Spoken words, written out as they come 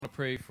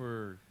pray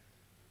for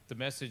the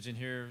message in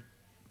here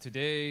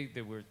today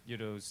that we're,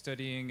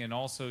 studying, and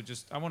also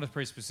I want to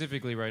pray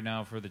specifically right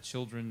now for the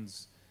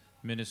children's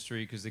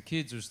ministry, because the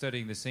kids are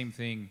studying the same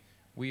thing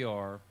we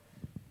are,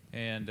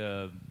 and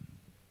I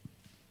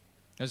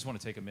just want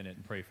to take a minute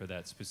and pray for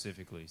that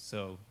specifically.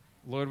 So,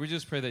 Lord, we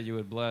just pray that you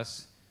would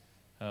bless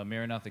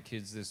Maranatha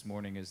kids this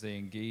morning as they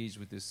engage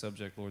with this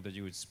subject, Lord, that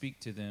you would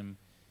speak to them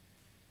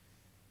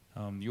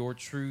your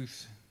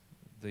truth,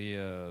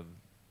 the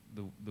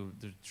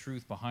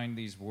truth behind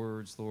these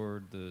words,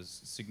 Lord, the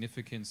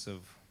significance of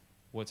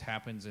what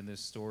happens in this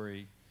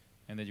story,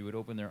 and that you would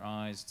open their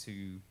eyes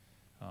to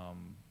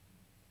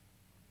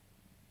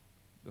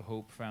the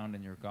hope found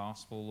in your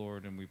gospel,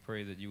 Lord. And we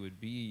pray that you would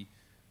be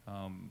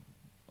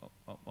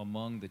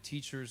among the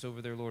teachers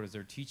over there, Lord, as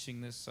they're teaching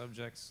this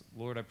subject.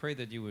 Lord, I pray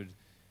that you would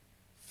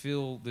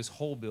fill this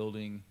whole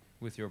building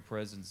with your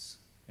presence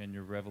and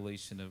your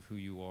revelation of who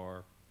you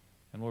are.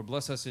 And Lord,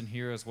 bless us in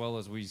here as well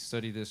as we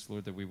study this,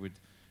 Lord, that we would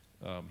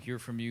hear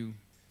from you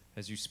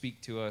as you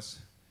speak to us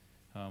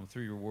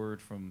through your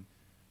word from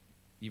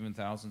even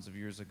thousands of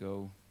years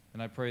ago.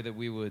 And I pray that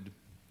we would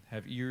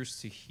have ears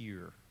to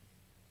hear.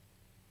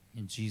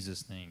 In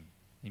Jesus' name,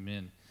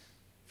 amen.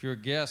 If you're a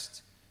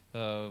guest,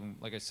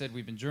 like I said,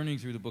 we've been journeying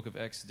through the book of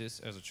Exodus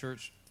as a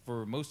church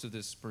for most of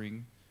this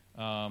spring.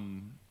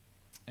 And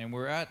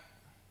we're at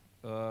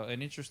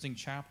an interesting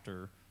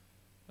chapter,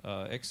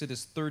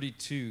 Exodus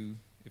 32.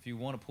 If you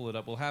want to pull it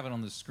up, we'll have it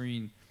on the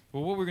screen.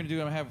 Well, what we're going to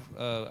do,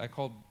 I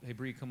called, hey,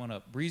 Bree, come on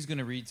up. Bree's going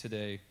to read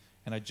today,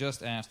 and I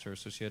just asked her,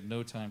 so she had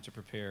no time to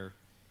prepare,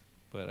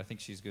 but I think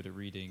she's good at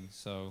reading.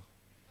 So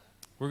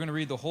we're going to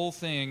read the whole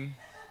thing.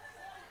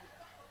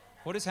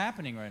 What is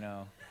happening right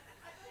now?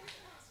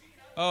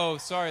 Oh,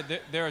 sorry,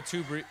 there are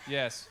two Brees.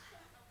 Yes,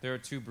 there are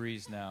two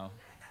Brees now.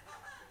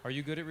 Are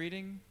you good at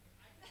reading?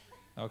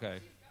 Okay.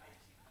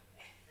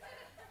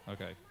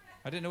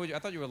 I didn't know I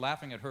thought you were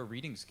laughing at her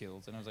reading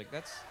skills, and I was like,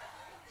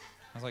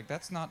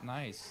 that's not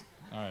nice.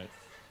 All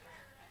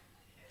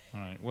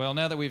right. Well,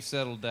 now that we've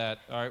settled that,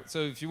 all right.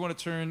 So if you want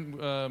to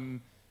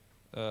turn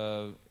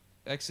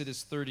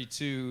Exodus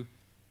 32,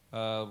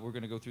 we're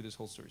going to go through this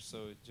whole story.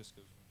 So it just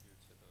goes from here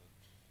to the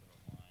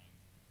line.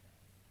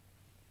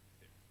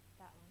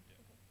 That one. Yeah.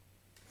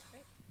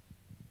 Okay.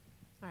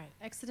 Great. All right.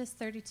 Exodus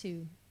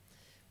 32.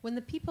 When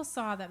the people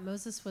saw that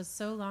Moses was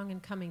so long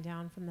in coming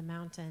down from the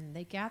mountain,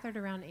 they gathered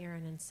around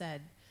Aaron and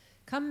said,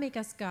 "Come, make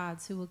us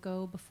gods who will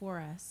go before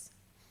us.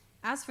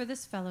 As for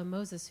this fellow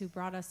Moses who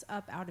brought us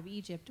up out of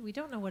Egypt, we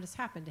don't know what has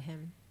happened to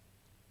him."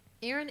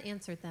 Aaron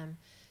answered them,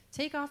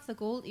 "Take off the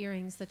gold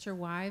earrings that your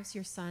wives,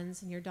 your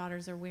sons, and your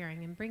daughters are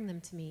wearing and bring them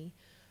to me."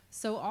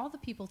 So all the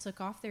people took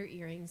off their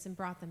earrings and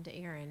brought them to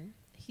Aaron.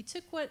 He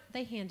took what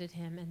they handed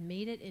him and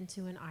made it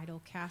into an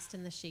idol cast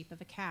in the shape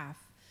of a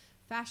calf,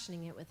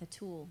 fashioning it with a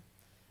tool.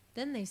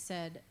 Then they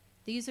said,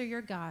 "These are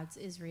your gods,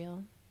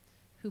 Israel,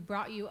 who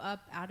brought you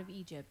up out of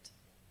Egypt."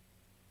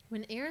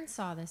 When Aaron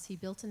saw this, he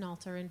built an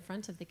altar in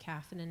front of the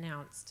calf and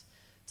announced,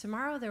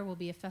 "Tomorrow there will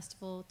be a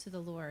festival to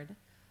the Lord."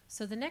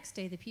 So the next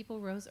day the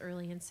people rose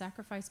early and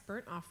sacrificed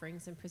burnt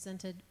offerings and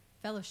presented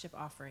fellowship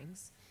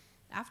offerings.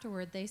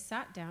 Afterward they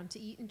sat down to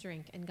eat and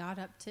drink and got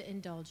up to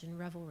indulge in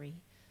revelry.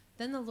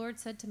 Then the Lord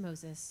said to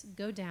Moses,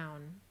 "Go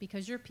down,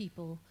 because your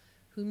people,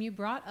 whom you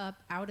brought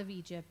up out of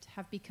Egypt,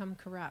 have become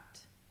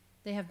corrupt.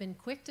 They have been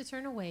quick to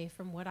turn away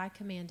from what I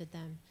commanded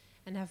them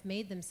and have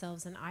made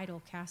themselves an idol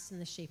cast in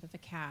the shape of a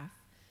calf.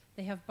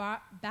 They have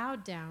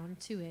bowed down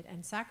to it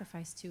and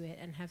sacrificed to it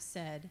and have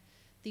said,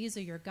 'These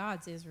are your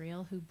gods,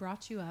 Israel, who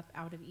brought you up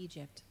out of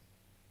Egypt.'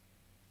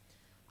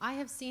 I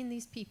have seen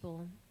these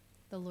people,"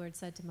 the Lord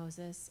said to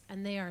Moses,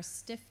 "and they are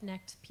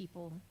stiff-necked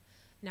people.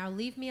 Now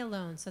leave me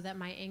alone so that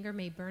my anger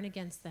may burn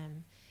against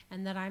them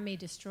and that I may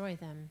destroy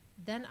them.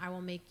 Then I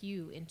will make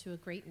you into a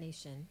great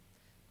nation."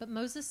 But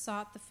Moses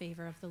sought the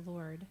favor of the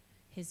Lord,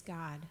 his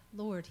God.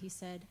 "Lord," he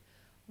said,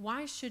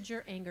 "why should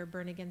your anger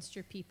burn against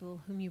your people,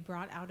 whom you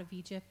brought out of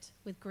Egypt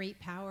with great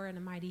power and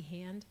a mighty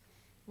hand?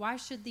 Why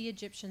should the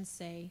Egyptians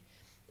say,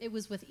 'It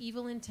was with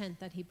evil intent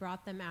that he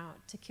brought them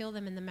out, to kill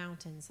them in the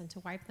mountains and to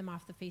wipe them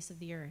off the face of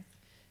the earth'?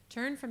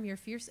 Turn from your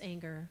fierce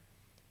anger,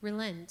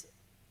 relent,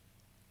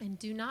 and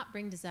do not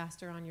bring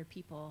disaster on your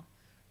people.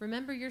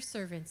 Remember your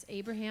servants,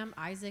 Abraham,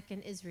 Isaac,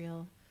 and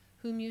Israel,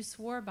 whom you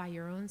swore by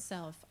your own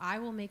self, 'I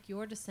will make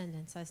your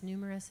descendants as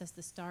numerous as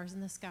the stars in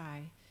the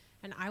sky,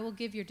 and I will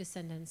give your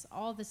descendants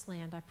all this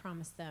land I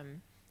promised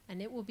them, and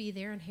it will be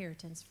their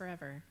inheritance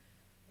forever.'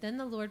 Then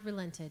the Lord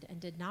relented and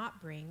did not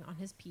bring on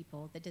his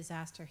people the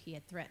disaster he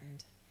had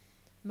threatened.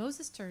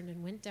 Moses turned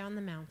and went down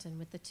the mountain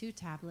with the 2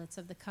 tablets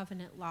of the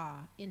covenant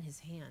law in his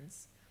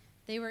hands.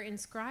 They were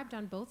inscribed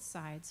on both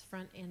sides,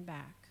 front and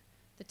back.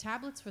 The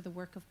tablets were the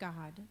work of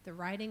God. The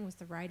writing was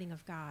the writing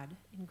of God,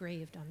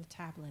 engraved on the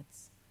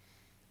tablets.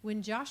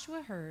 When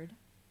Joshua heard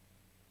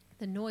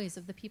the noise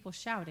of the people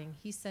shouting,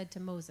 he said to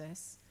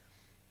Moses,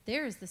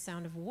 'There is the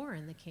sound of war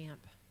in the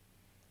camp.'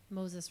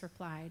 Moses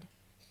replied,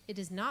 'It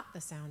is not the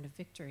sound of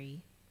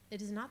victory.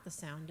 It is not the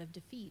sound of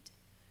defeat.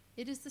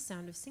 It is the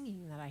sound of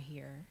singing that I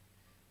hear.'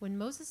 When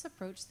Moses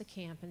approached the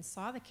camp and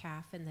saw the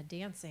calf and the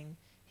dancing,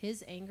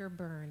 his anger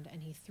burned,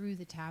 and he threw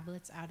the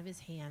tablets out of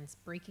his hands,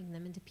 breaking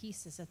them into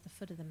pieces at the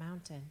foot of the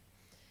mountain.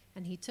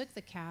 And he took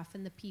the calf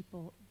and the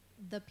people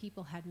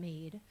had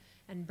made,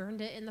 and burned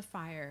it in the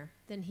fire.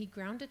 Then he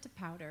ground it to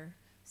powder,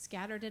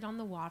 scattered it on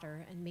the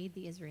water, and made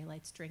the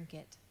Israelites drink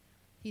it.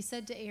 He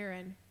said to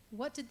Aaron,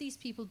 "What did these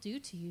people do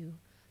to you,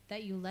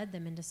 that you led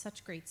them into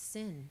such great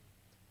sin?"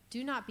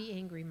 "Do not be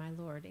angry, my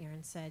lord,"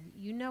 Aaron said.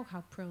 "You know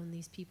how prone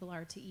these people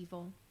are to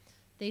evil.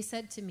 They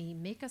said to me,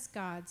 'Make us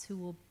gods who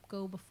will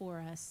go before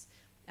us.'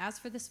 As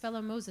for this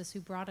fellow Moses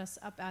who brought us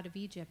up out of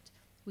Egypt,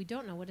 we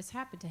don't know what has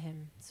happened to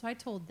him." So I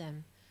told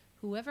them,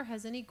 "Whoever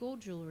has any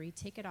gold jewelry,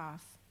 take it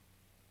off."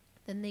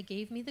 Then they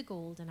gave me the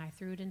gold, and I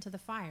threw it into the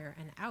fire,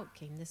 and out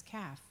came this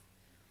calf.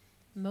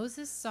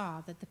 Moses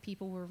saw that the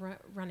people were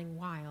running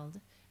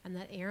wild, and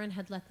that Aaron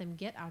had let them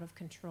get out of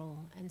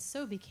control, and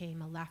so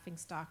became a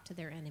laughingstock to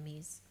their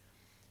enemies.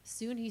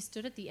 Soon he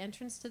stood at the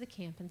entrance to the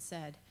camp and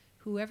said,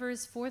 "Whoever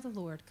is for the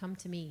Lord, come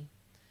to me."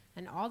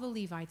 And all the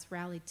Levites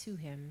rallied to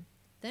him.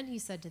 Then he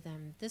said to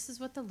them, "This is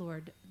what the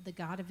Lord, the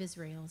God of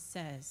Israel,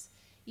 says.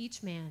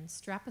 Each man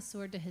strap a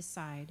sword to his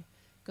side.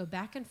 Go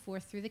back and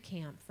forth through the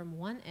camp from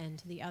one end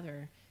to the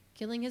other,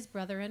 killing his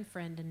brother and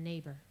friend and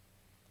neighbor."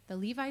 The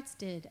Levites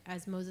did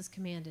as Moses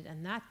commanded,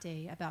 and that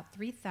day about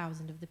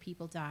 3,000 of the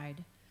people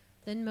died.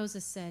 Then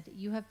Moses said,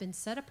 "You have been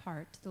set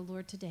apart to the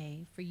Lord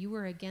today, for you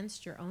were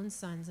against your own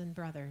sons and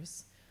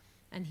brothers,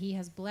 and he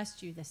has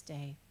blessed you this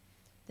day."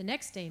 The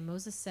next day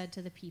Moses said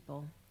to the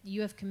people,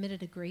 "You have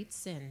committed a great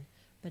sin,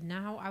 but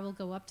now I will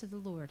go up to the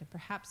Lord, and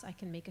perhaps I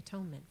can make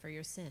atonement for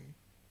your sin."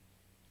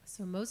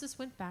 So Moses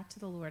went back to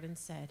the Lord and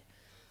said,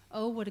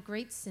 "Oh, what a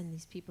great sin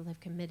these people have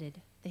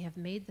committed. They have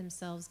made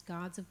themselves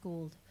gods of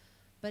gold.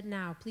 But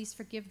now, please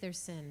forgive their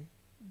sin.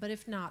 But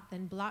if not,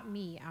 then blot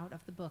me out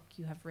of the book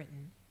you have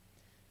written."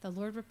 The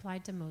Lord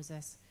replied to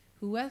Moses,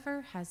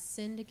 "Whoever has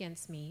sinned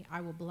against me, I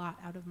will blot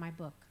out of my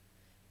book.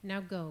 Now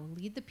go,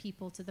 lead the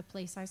people to the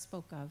place I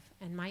spoke of,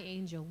 and my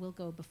angel will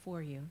go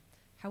before you.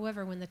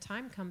 However, when the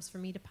time comes for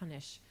me to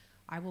punish,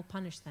 I will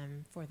punish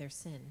them for their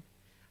sin."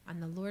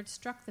 And the Lord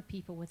struck the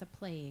people with a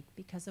plague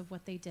because of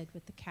what they did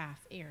with the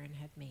calf Aaron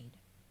had made.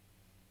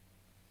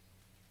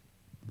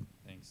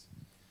 Thanks.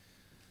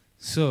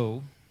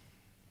 So,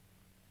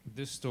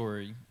 this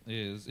story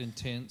is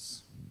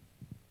intense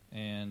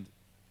and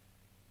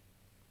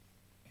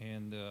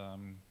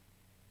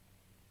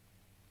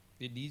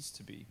it needs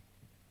to be.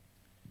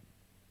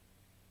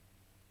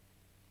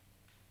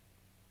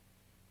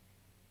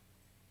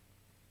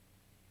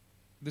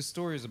 This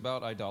story is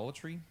about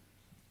idolatry,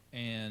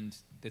 and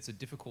it's a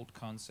difficult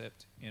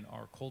concept in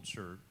our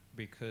culture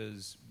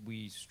because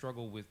we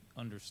struggle with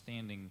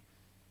understanding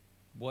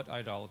what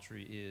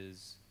idolatry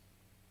is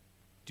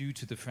due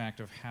to the fact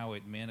of how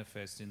it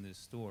manifests in this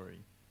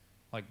story.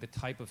 Like the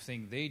type of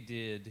thing they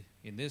did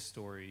in this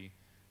story,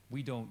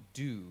 we don't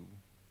do,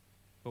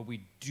 but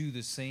we do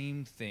the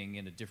same thing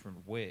in a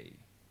different way.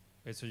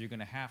 And so you're going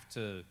to have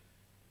to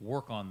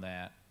work on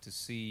that to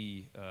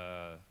see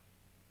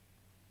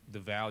the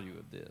value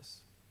of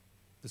this.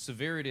 The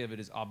severity of it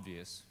is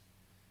obvious.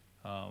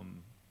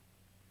 And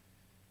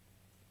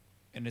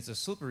it's a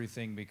slippery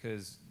thing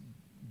because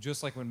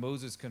just like when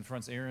Moses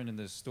confronts Aaron in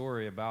this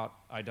story about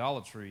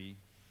idolatry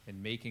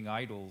and making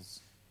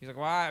idols, he's like,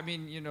 well, I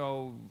mean,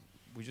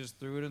 we just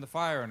threw it in the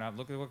fire and now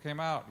look at what came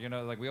out.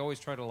 Like we always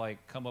try to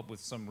come up with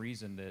some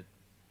reason that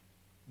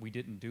we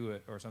didn't do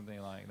it or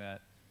something like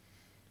that.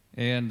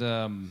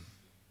 And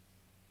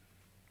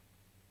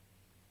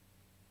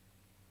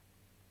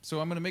so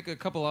I'm going to make a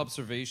couple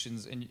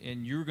observations,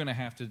 and you're going to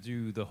have to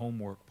do the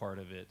homework part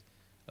of it,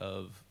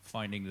 of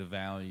finding the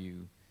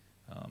value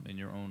in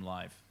your own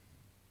life.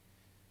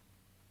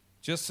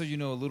 Just so you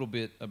know a little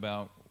bit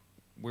about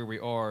where we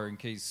are, in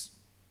case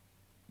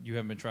you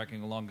haven't been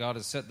tracking along, God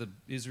has set the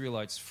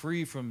Israelites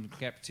free from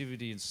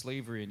captivity and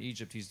slavery in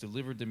Egypt. He's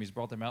delivered them. He's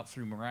brought them out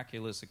through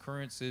miraculous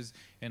occurrences.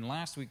 And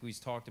last week we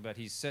talked about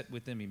he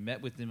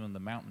met with them on the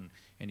mountain,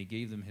 and he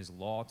gave them his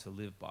law to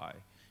live by.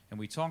 And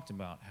we talked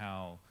about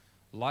how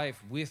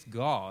life with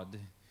God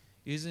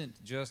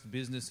isn't just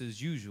business as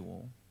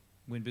usual.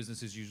 When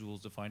business as usual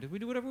is defined, we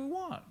do whatever we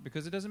want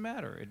because it doesn't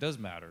matter. It does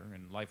matter,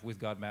 and life with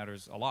God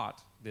matters a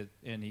lot,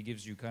 and he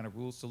gives you kind of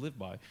rules to live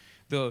by.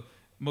 The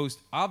most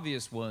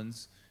obvious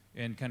ones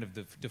and kind of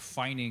the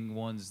defining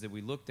ones that we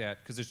looked at,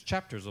 because there's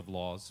chapters of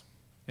laws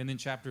and then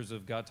chapters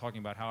of God talking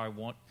about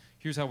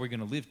here's how we're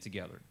going to live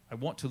together. I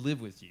want to live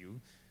with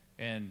you,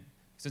 and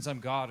since I'm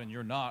God and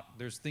you're not,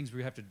 there's things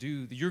we have to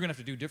do that you're going to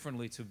have to do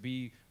differently to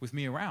be with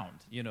me around,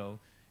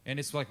 And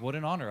it's like, what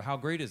an honor. How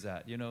great is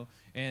that,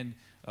 And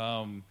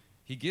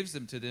he gives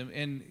them to them,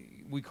 and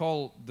we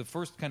call the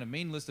first kind of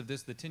main list of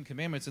this the 10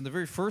 Commandments, and the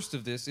very first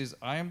of this is,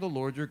 I am the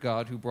Lord your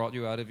God who brought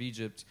you out of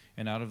Egypt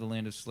and out of the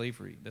land of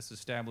slavery. That's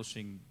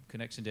establishing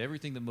connection to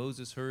everything that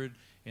Moses heard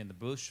in the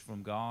bush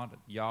from God,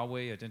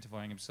 Yahweh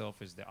identifying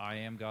himself as the I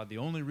am God, the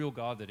only real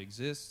God that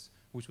exists,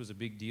 which was a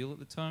big deal at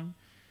the time.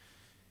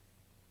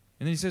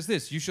 And then he says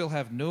this, you shall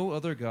have no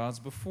other gods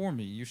before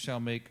me. You shall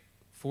make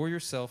for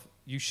yourself,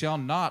 you shall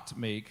not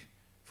make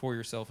for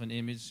yourself an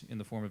image in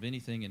the form of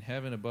anything in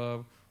heaven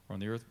above or on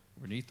the earth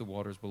beneath the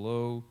waters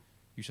below.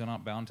 You shall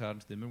not bow down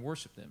to them and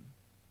worship them.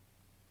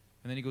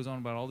 And then he goes on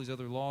about all these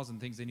other laws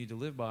and things they need to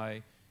live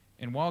by.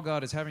 And while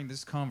God is having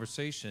this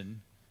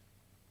conversation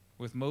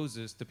with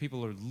Moses, the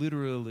people are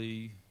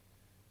literally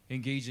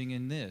engaging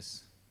in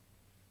this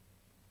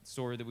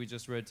story that we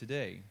just read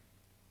today.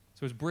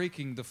 So it's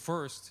breaking the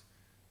first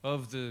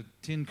of the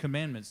 10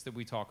 commandments that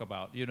we talk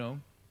about, you know.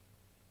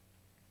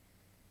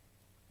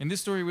 In this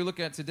story we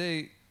look at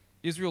today,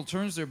 Israel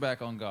turns their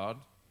back on God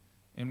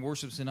and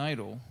worships an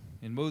idol.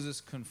 And Moses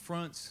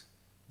confronts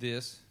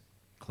this,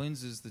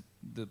 cleanses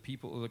the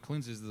people,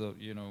 cleanses the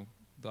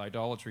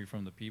idolatry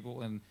from the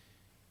people, and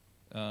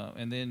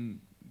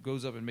then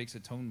goes up and makes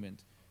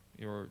atonement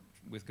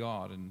with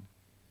God. And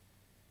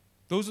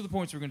those are the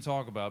points we're going to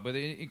talk about. But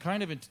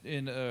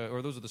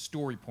those are the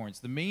story points.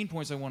 The main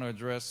points I want to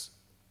address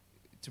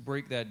to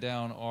break that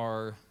down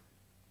are,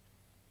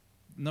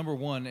 number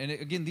one, and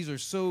again, these are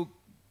so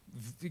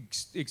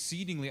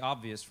exceedingly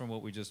obvious from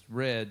what we just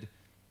read,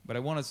 but I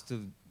want us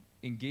to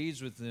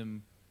engage with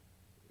them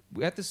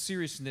at the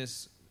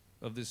seriousness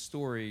of this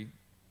story.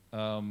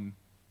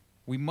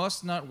 We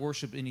must not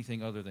worship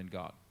anything other than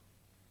God,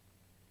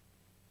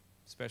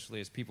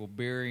 especially as people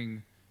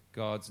bearing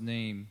God's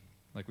name,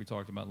 like we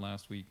talked about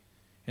last week.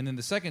 And then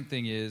the second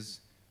thing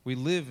is we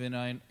live in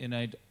an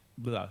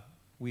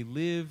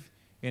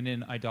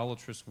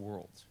idolatrous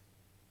world.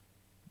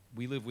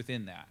 We live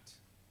within that,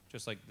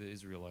 just like the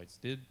Israelites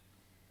did.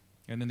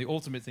 And then the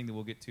ultimate thing that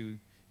we'll get to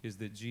is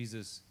that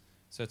Jesus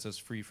sets us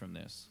free from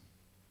this.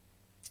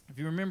 If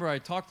you remember, I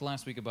talked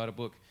last week about a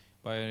book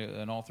by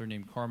an author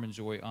named Carmen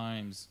Joy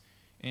Imes,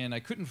 and I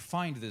couldn't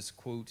find this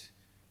quote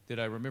that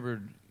I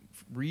remembered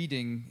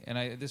reading,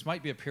 and this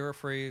might be a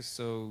paraphrase,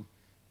 so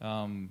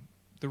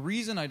the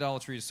reason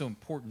idolatry is so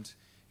important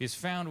is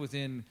found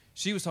within,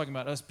 she was talking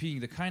about us being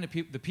the kind of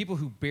people, the people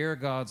who bear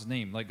God's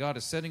name. Like God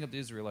is setting up the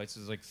Israelites.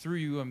 It's like, through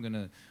you, I'm going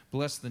to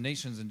bless the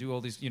nations and do all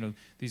these,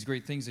 these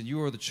great things. And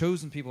you are the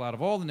chosen people out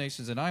of all the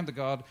nations, and I'm the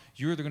God.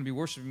 You're going to be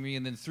worshiping me.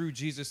 And then through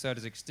Jesus, that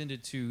is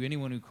extended to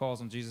anyone who calls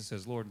on Jesus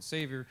as Lord and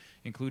Savior,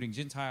 including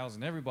Gentiles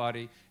and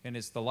everybody. And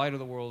it's the light of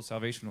the world,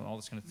 salvation, and all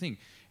this kind of thing.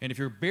 And if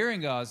you're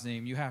bearing God's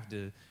name, you have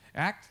to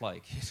act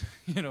like it,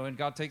 and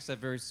God takes that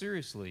very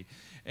seriously.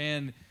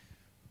 And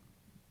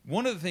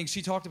one of the things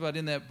she talked about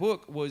in that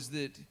book was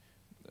that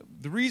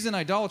the reason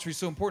idolatry is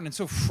so important and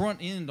so front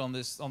end on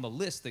the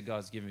list that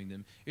God's giving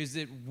them is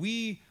that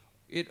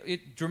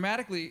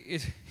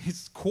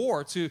it's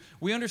core to,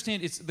 we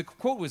understand, the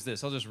quote was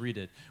this, I'll just read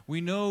it.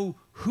 We know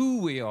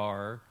who we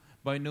are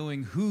by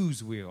knowing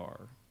whose we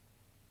are.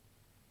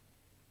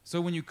 So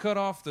when you cut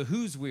off the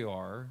whose we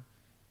are,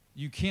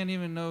 you can't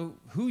even know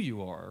who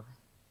you are.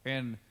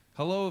 And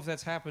hello, if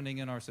that's happening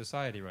in our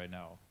society right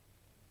now.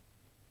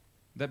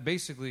 That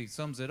basically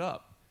sums it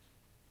up.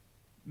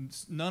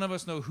 None of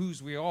us know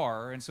whose we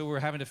are, and so we're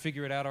having to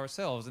figure it out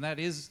ourselves, and that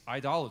is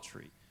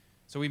idolatry.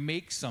 So we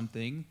make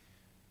something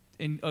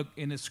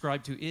and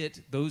ascribe to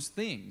it those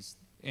things.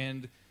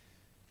 And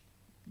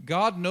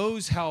God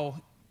knows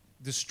how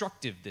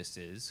destructive this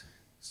is.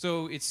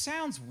 So it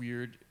sounds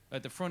weird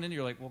at the front end.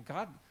 You're like, well,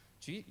 God,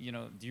 do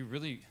you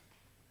really...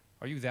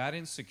 Are you that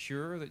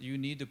insecure that you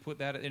need to put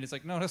that? And it's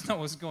like, no, that's not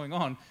what's going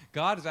on.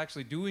 God is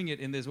actually doing it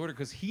in this order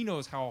because he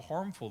knows how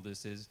harmful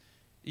this is,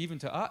 even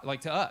to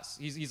us.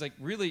 He's like,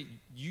 really,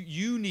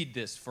 you need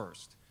this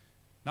first.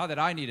 Not that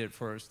I need it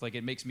first, like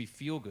it makes me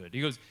feel good. He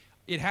goes,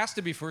 it has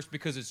to be first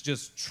because it's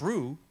just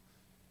true.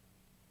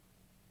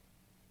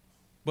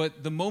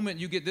 But the moment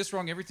you get this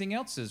wrong, everything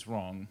else is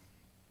wrong.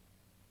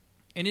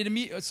 And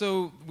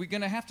so we're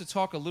going to have to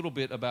talk a little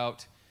bit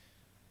about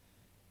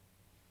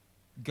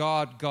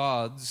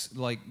gods,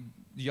 like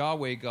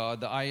Yahweh God,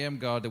 the I am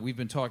God that we've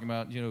been talking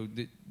about,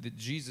 that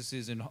Jesus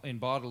is in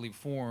bodily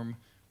form,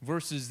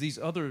 versus these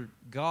other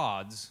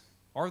gods.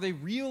 Are they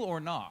real or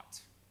not?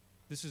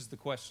 This is the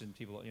question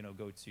people,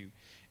 go to.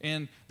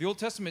 And the Old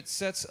Testament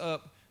sets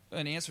up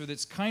an answer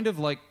that's kind of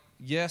like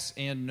yes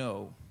and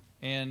no.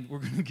 And we're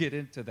going to get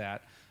into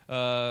that.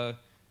 I'm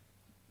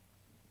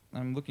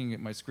looking at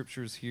my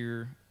scriptures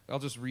here. I'll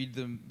just read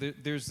them.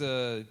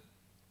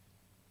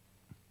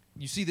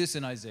 You see this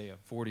in Isaiah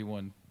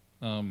 41,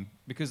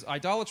 because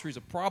idolatry is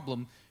a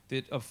problem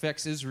that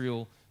affects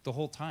Israel the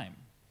whole time,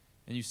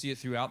 and you see it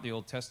throughout the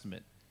Old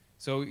Testament.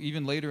 So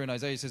even later in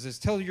Isaiah, it says,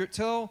 "Tell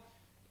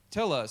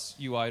us,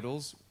 you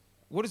idols,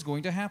 what is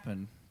going to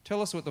happen.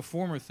 Tell us what the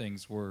former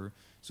things were,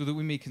 so that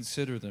we may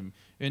consider them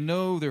and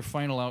know their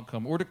final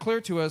outcome, or declare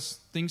to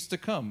us things to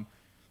come.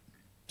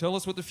 Tell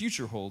us what the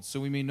future holds, so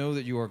we may know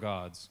that you are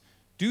gods.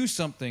 Do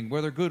something,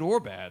 whether good or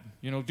bad.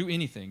 Do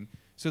anything."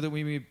 So that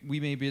we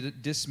may be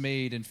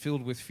dismayed and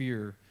filled with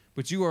fear.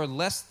 But you are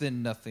less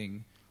than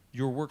nothing.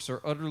 Your works are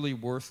utterly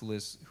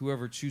worthless.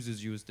 Whoever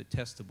chooses you is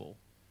detestable.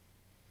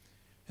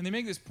 And they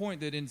make this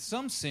point that in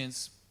some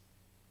sense,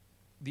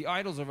 the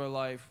idols of our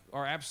life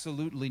are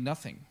absolutely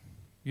nothing.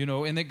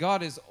 And that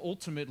God is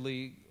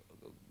ultimately,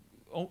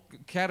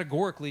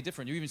 categorically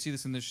different. You even see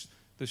this in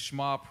the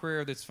Shema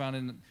prayer that's found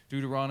in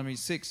Deuteronomy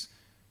 6.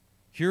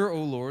 Hear,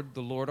 O Lord,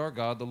 the Lord our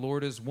God, the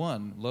Lord is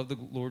one. Love the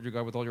Lord your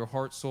God with all your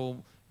heart, soul,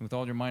 and with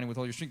all your mind and with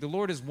all your strength. The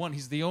Lord is one.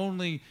 He's the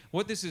only.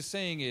 What this is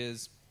saying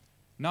is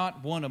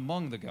not one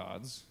among the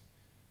gods.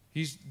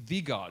 He's the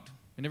God.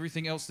 And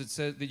everything else that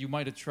says that you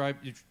might have tried,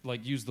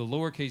 like use the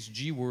lowercase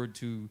g word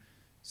to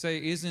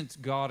say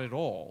isn't God at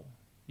all.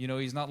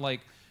 He's not like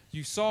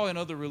you saw in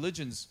other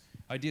religions,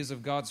 ideas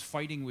of gods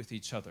fighting with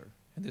each other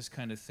and this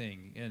kind of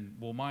thing. And,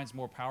 well, mine's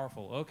more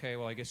powerful. Okay,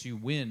 well, I guess you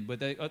win.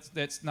 But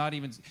that's not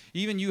even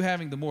you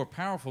having the more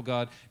powerful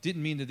God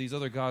didn't mean that these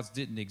other gods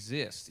didn't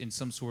exist in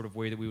some sort of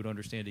way that we would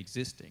understand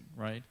existing,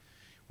 right?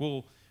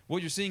 Well,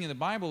 what you're seeing in the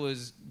Bible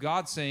is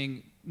God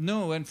saying,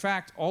 no, in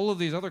fact, all of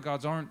these other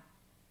gods aren't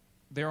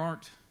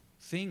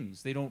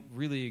things. They don't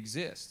really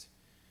exist.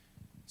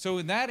 So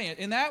in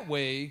that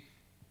way,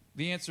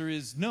 the answer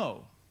is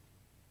no.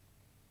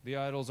 The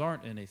idols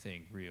aren't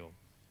anything real.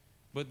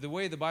 But the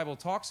way the Bible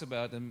talks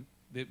about them,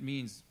 it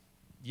means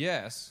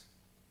yes.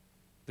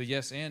 The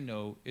yes and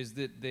no is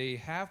that they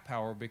have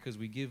power because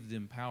we give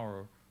them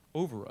power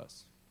over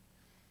us.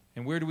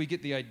 And where do we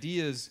get the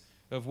ideas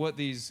of what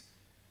these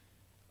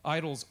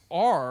idols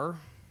are,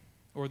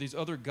 or these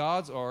other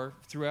gods are,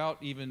 throughout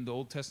even the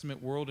Old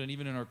Testament world and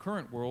even in our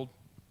current world,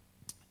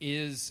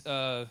 is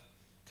kind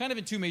of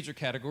in two major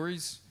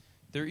categories.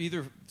 They're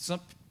either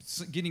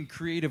getting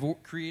creative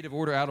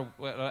order out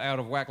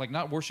of whack, like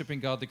not worshiping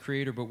God the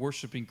Creator, but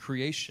worshiping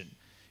creation.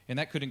 And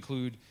that could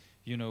include,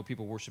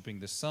 people worshiping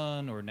the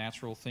sun or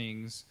natural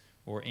things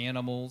or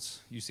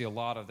animals. You see a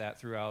lot of that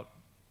throughout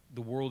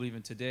the world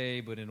even today,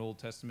 but in Old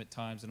Testament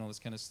times and all this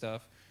kind of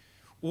stuff.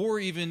 Or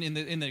even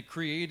in the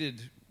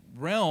created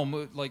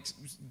realm, like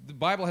the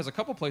Bible has a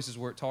couple places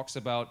where it talks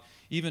about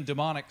even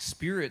demonic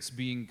spirits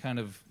being kind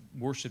of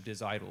worshipped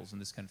as idols and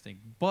this kind of thing.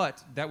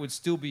 But that would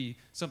still be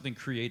something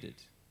created.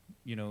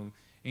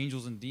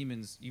 Angels and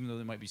demons, even though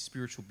they might be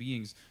spiritual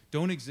beings,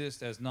 don't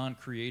exist as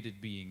non-created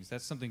beings.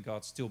 That's something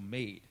God still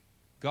made.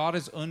 God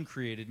is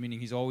uncreated, meaning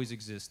he's always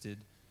existed.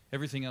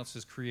 Everything else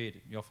is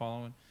created. Y'all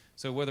following?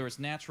 So whether it's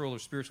natural or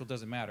spiritual,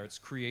 doesn't matter. It's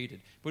created.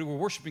 But we're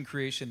worshiping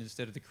creation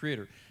instead of the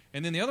Creator.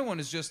 And then the other one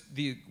is just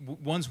the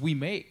ones we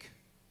make,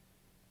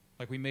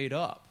 like we made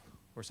up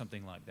or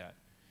something like that.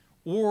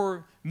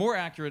 Or more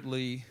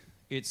accurately,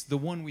 it's the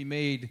one we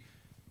made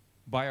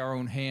by our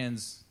own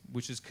hands,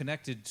 which is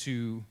connected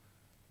to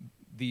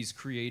these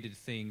created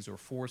things or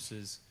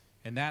forces.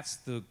 And that's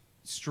the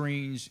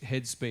strange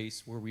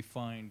headspace where we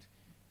find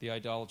the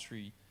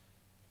idolatry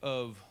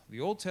of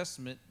the Old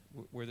Testament,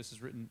 where this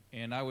is written,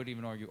 and I would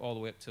even argue all the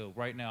way up to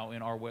right now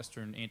in our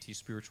Western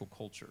anti-spiritual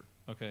culture.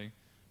 Okay?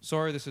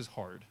 Sorry, this is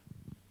hard.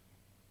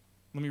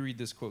 Let me read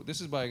this quote.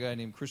 This is by a guy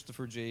named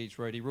Christopher J.H.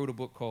 Wright. He wrote a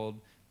book called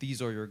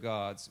These Are Your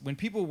Gods. When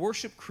people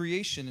worship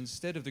creation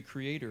instead of the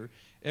Creator,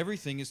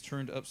 everything is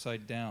turned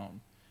upside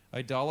down.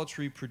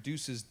 Idolatry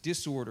produces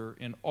disorder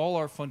in all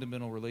our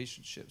fundamental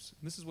relationships.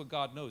 And this is what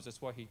God knows.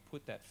 That's why he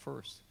put that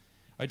first.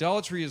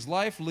 Idolatry is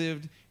life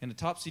lived in a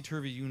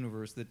topsy-turvy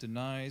universe that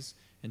denies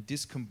and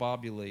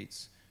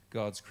discombobulates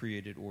God's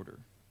created order.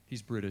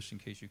 He's British, in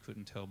case you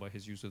couldn't tell by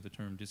his use of the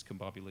term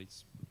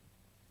discombobulates.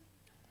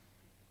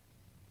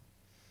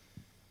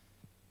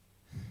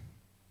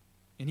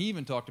 And he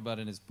even talked about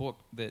in his book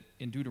that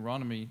in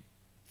Deuteronomy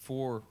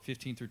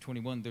 4:15 through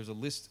 21, there's a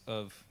list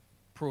of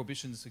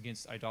prohibitions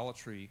against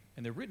idolatry,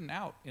 and they're written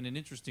out in an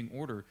interesting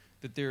order,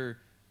 that they're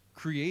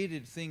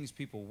created things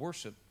people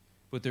worship,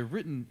 but they're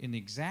written in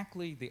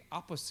exactly the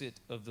opposite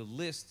of the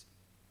list,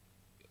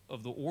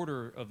 of the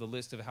order of the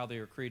list of how they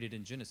are created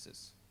in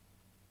Genesis.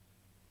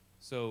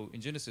 So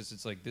in Genesis,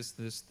 it's like this.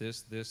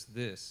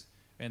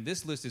 And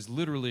this list is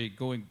literally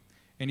going,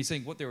 and he's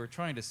saying what they were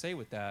trying to say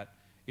with that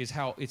is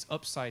how it's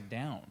upside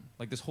down.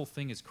 Like this whole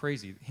thing is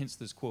crazy, hence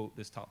this quote,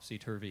 this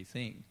topsy-turvy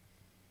thing.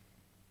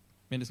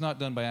 And it's not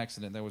done by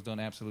accident. That was done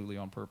absolutely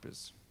on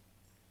purpose.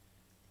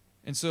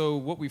 And so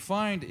what we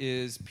find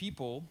is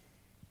people,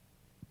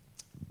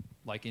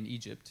 like in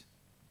Egypt,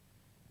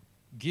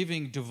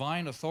 giving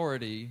divine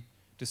authority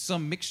to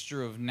some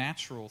mixture of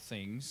natural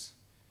things,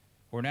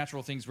 or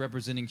natural things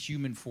representing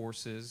human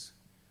forces,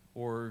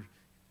 or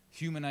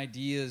human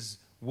ideas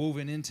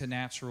woven into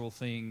natural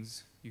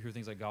things. You hear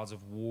things like gods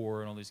of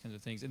war and all these kinds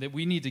of things. And that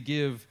we need to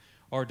give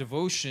our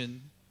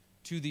devotion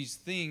to these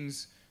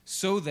things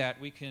so that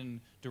we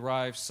can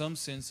derive some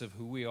sense of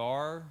who we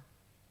are,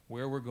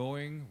 where we're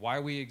going, why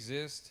we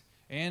exist,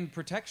 and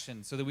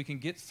protection so that we can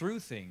get through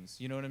things.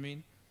 You know what I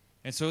mean?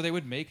 And so they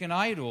would make an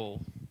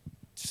idol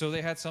so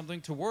they had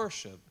something to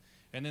worship.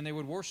 And then they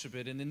would worship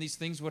it, and then these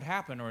things would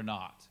happen or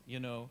not,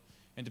 And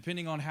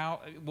depending on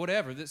how,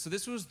 whatever. So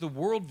this was the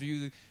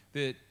worldview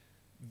that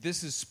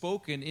this is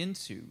spoken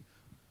into.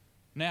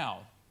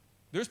 Now,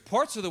 there's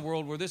parts of the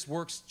world where this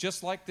works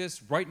just like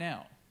this right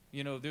now.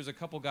 There's a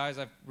couple guys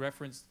I've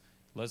referenced,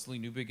 Leslie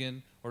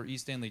Newbegin or E.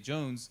 Stanley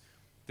Jones,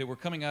 that were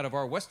coming out of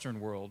our Western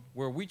world,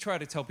 where we try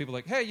to tell people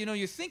like, hey,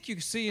 you think you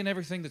see in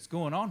everything that's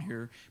going on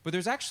here, but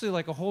there's actually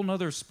like a whole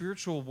nother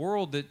spiritual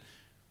world that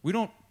we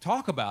don't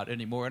talk about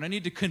anymore. And I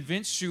need to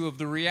convince you of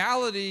the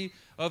reality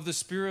of the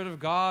Spirit of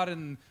God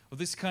and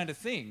this kind of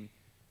thing.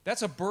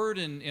 That's a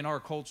burden in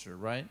our culture,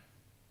 right?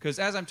 Because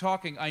as I'm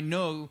talking, I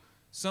know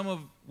some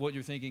of what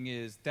you're thinking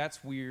is,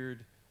 that's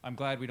weird. I'm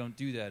glad we don't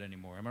do that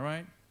anymore. Am I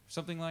right?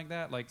 Something like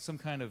that? Like some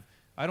kind of,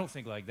 I don't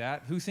think like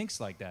that. Who thinks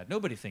like that?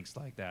 Nobody thinks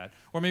like that.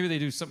 Or maybe they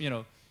do some,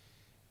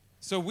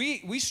 So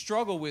we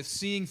struggle with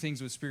seeing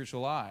things with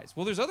spiritual eyes.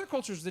 Well, there's other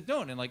cultures that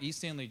don't. And like E.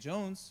 Stanley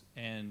Jones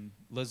and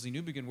Leslie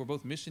Newbegin were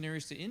both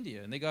missionaries to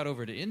India. And they got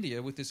over to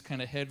India with this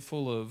kind of head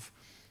full of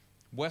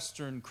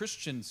Western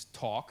Christians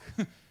talk.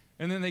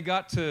 And then they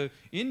got to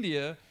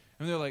India,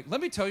 and they're like, let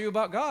me tell you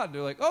about God. And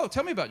they're like, oh,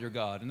 tell me about your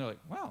God. And they're like,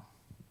 wow,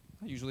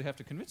 I usually have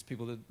to convince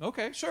people that,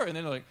 okay, sure. And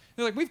then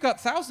they're like, we've got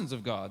thousands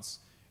of gods.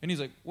 And he's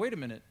like, wait a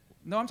minute.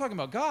 No, I'm talking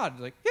about God.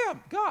 They're like, yeah,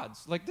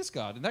 gods, like this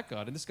God and that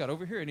God and this God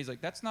over here. And he's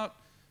like, that's not,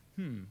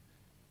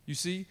 you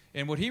see?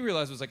 And what he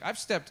realized was like, I've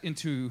stepped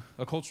into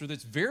a culture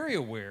that's very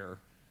aware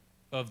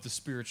of the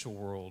spiritual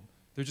world.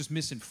 They're just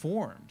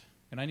misinformed.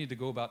 And I need to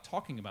go about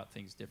talking about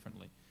things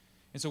differently.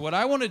 And so what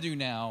I want to do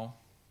now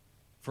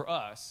for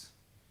us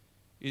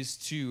is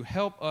to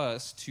help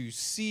us to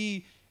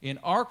see in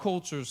our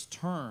culture's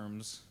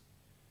terms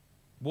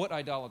what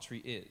idolatry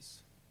is.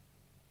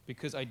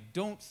 Because I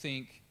don't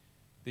think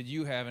that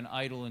you have an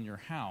idol in your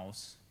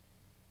house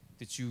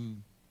that you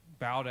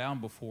bow down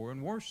before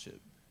and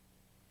worship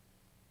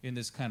in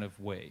this kind of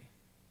way.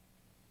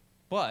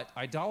 But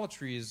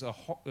idolatry is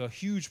a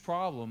huge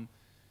problem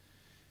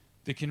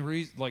that can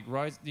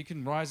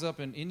rise up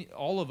in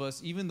all of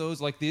us, even those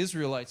like the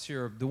Israelites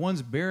here, the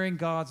ones bearing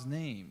God's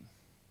name.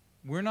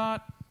 We're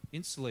not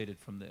insulated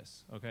from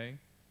this, okay?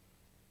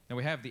 Now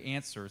we have the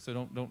answer,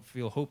 so don't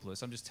feel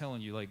hopeless. I'm just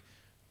telling you, like,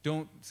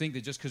 don't think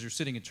that just because you're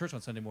sitting in church on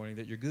Sunday morning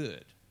that you're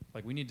good.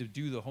 Like, we need to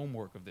do the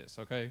homework of this,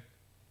 okay?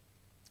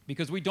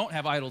 Because we don't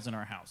have idols in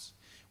our house.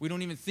 We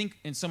don't even think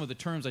in some of the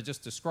terms I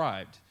just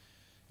described.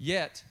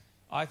 Yet,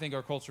 I think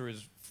our culture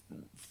is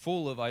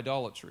full of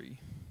idolatry.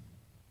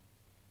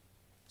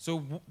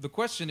 So the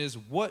question is,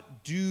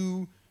 what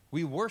do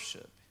we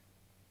worship?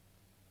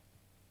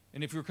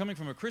 And if you're coming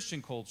from a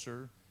Christian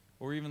culture,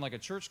 or even like a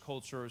church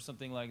culture or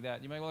something like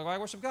that, you might go, well, I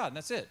worship God, and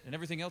that's it. And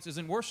everything else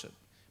isn't worship.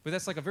 But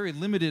that's like a very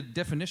limited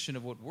definition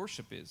of what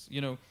worship is.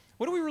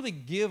 What do we really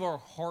give our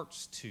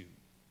hearts to?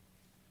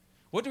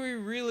 What do we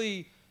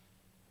really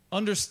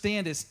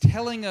understand as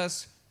telling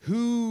us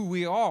who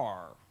we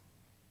are?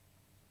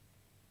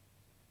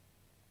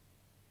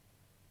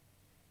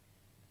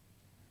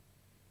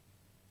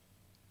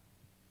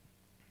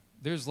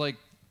 There's like,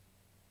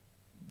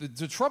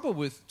 the trouble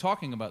with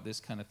talking about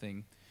this kind of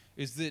thing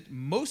is that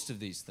most of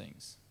these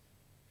things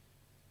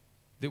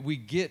that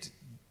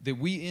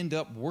we end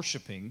up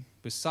worshiping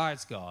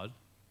besides God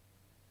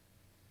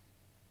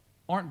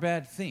aren't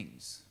bad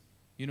things.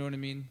 You know what I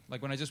mean?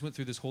 Like when I just went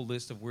through this whole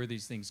list of where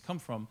these things come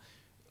from,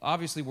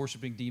 obviously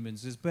worshiping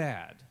demons is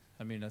bad.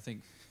 I mean, I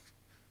think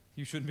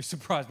you shouldn't be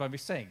surprised by me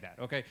saying that,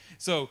 okay?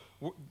 So,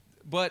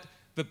 but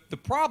the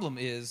problem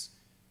is,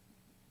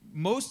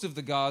 most of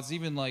the gods,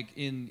 even like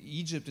in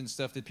Egypt and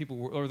stuff, that people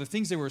were, or the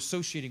things they were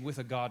associating with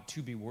a god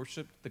to be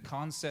worshipped, the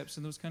concepts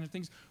and those kind of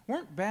things,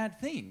 weren't bad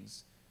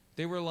things.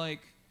 They were like,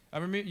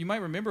 you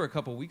might remember a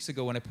couple weeks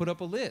ago when I put up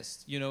a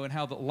list, and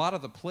how a lot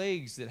of the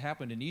plagues that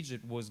happened in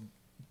Egypt was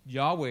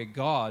Yahweh,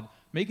 God,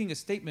 making a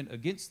statement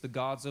against the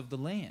gods of the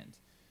land.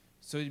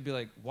 So you'd be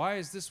like, why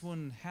is this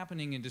one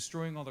happening and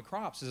destroying all the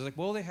crops? It's like,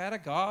 well, they had a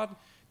god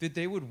that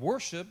they would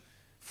worship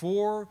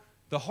for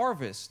the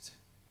harvest.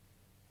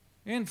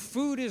 And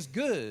food is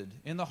good,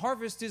 and the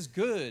harvest is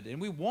good, and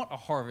we want a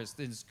harvest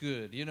that's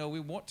good. We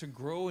want to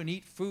grow and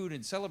eat food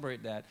and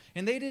celebrate that.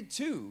 And they did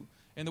too.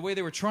 And the way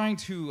they were trying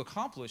to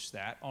accomplish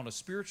that on a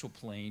spiritual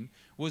plane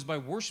was by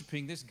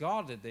worshiping this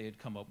God that they had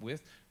come up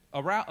with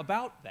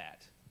about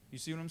that. You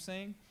see what I'm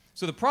saying?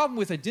 So the problem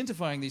with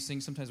identifying these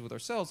things sometimes with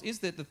ourselves is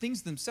that the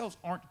things themselves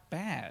aren't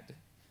bad.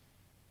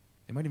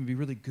 They might even be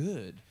really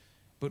good,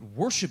 but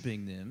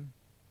worshiping them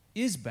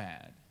is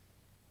bad.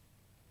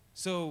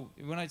 So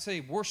when I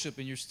say worship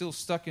and you're still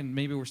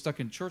maybe we're stuck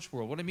in church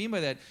world, what I mean by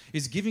that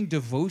is giving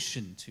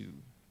devotion to,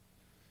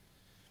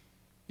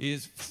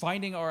 is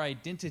finding our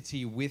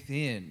identity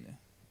within,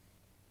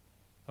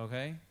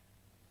 okay?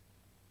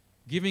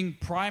 Giving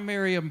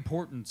primary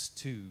importance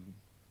to.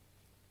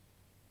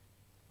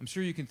 I'm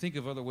sure you can think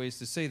of other ways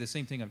to say the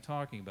same thing I'm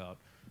talking about.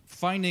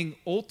 Finding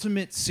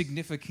ultimate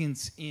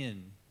significance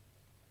in.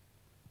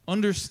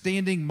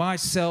 Understanding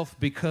myself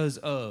because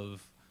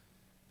of.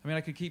 I mean,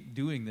 I could keep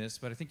doing this,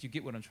 but I think you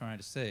get what I'm trying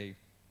to say.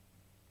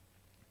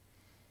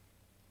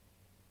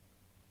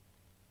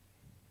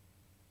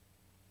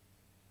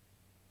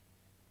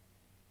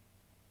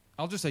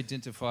 I'll just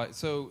identify.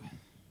 So,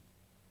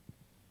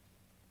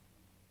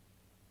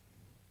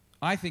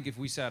 I think if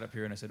we sat up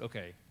here and I said,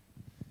 okay,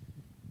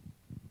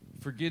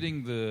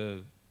 forgetting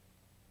the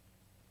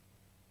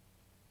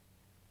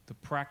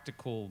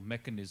practical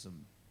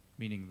mechanism,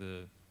 meaning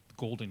the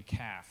golden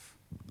calf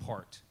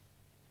part,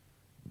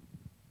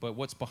 but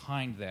what's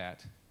behind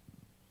that,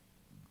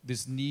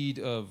 this need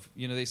of,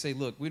 they say,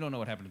 look, we don't know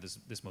what happened to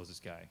this Moses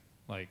guy.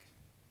 Like,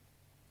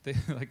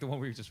 like the one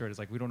we just read is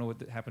like, we don't know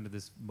what happened to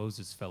this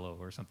Moses fellow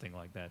or something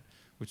like that,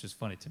 which is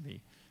funny to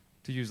me.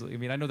 To usually, I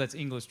mean, I know that's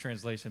English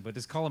translation, but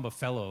just call him a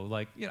fellow.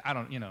 Like, I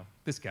don't,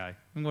 this guy,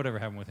 and whatever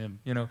happened with him,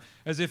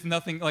 as if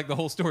nothing, like the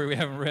whole story we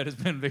haven't read has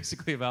been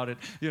basically about it,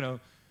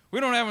 We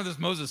don't have this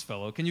Moses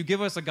fellow. Can you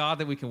give us a God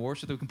that we can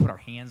worship, that we can put our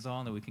hands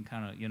on, that we can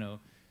kind of,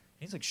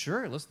 He's like,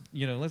 sure,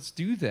 let's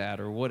do that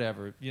or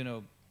whatever,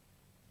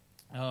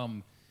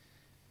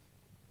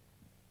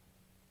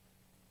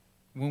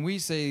 When we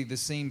say the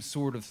same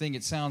sort of thing,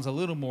 it sounds a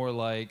little more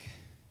like,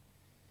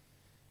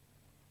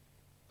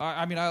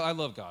 I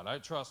love God. I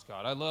trust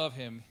God. I love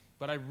Him.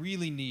 But I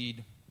really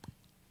need,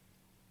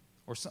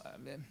 I'll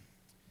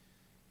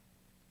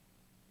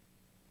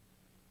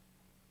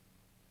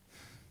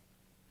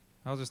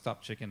just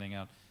stop chickening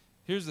out.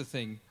 Here's the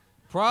thing.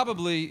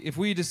 Probably, if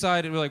we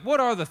decided, we're like, what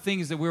are the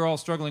things that we're all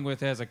struggling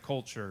with as a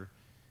culture?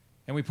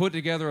 And we put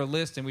together a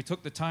list, and we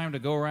took the time to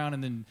go around,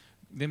 and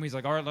then he's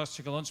like, all right, let's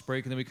take a lunch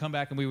break. And then we come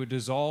back, and we would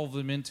dissolve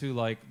them into,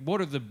 like, what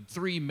are the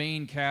 3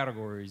 main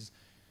categories?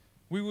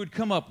 We would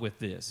come up with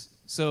this.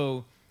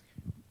 So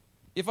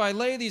if I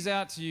lay these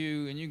out to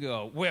you and you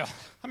go, well,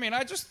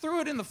 I just threw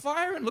it in the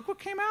fire and look what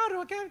came out.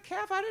 I got a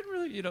calf. I didn't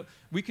really,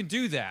 we can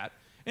do that.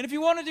 And if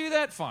you want to do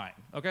that, fine,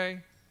 okay?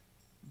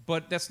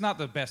 But that's not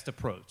the best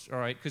approach, all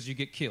right, because you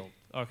get killed,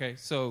 okay?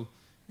 So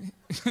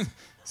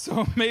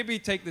maybe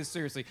take this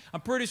seriously.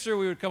 I'm pretty sure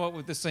we would come up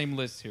with the same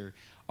list here.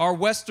 Our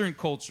Western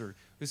culture,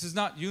 this is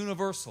not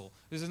universal.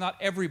 This is not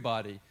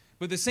everybody.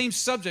 But the same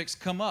subjects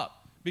come up.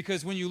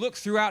 Because when you look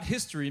throughout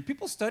history, and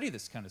people study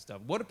this kind of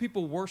stuff, what do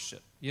people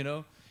worship,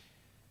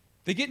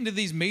 They get into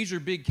these major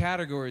big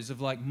categories of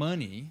like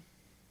money,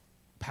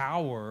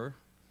 power,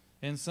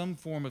 and some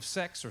form of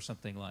sex or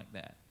something like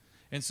that.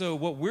 And so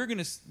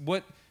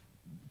what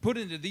put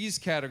into these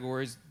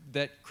categories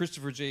that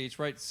Christopher J.H.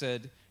 Wright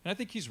said, and I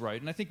think he's right,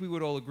 and I think we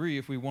would all agree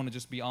if we want to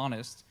just be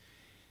honest,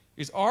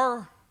 is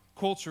our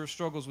culture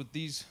struggles with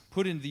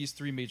put in these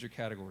 3 major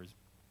categories.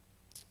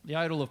 The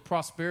idol of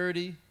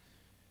prosperity,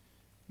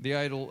 the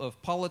idol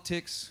of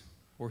politics,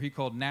 or he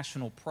called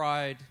national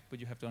pride, but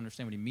you have to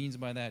understand what he means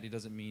by that. He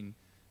doesn't mean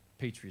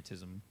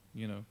patriotism,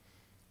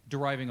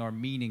 deriving our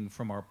meaning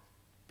from our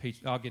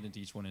I'll get into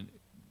each one.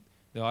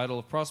 The idol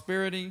of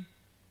prosperity,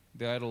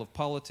 the idol of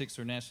politics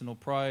or national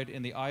pride,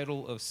 and the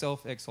idol of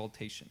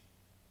self-exaltation.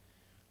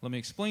 Let me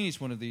explain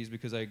each one of these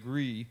because I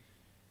agree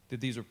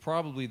that these are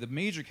probably the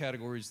major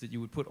categories that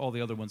you would put all the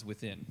other ones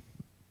within.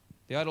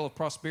 The idol of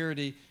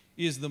prosperity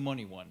is the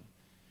money one.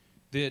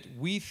 That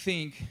we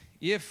think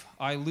if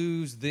I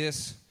lose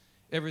this,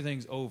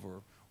 everything's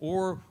over.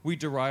 Or we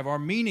derive our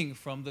meaning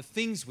from the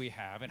things we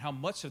have and how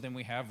much of them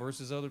we have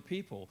versus other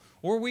people.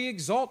 Or we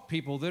exalt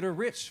people that are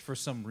rich for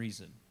some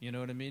reason. You know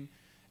what I mean?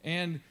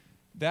 And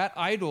that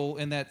idol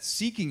and that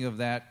seeking of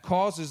that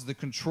causes the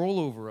control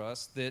over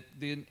us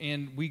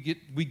and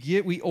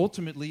we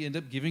ultimately end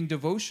up giving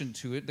devotion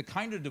to it, the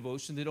kind of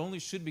devotion that only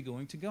should be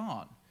going to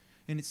God.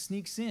 And it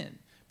sneaks in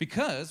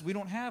because we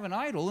don't have an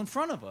idol in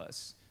front of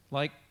us.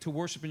 Like to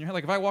worship in your house.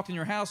 Like if I walked in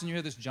your house and you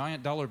had this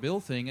giant dollar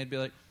bill thing, I'd be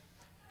like,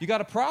 you got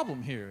a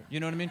problem here. You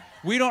know what I mean?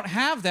 We don't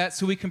have that,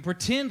 so we can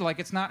pretend like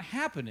it's not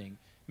happening,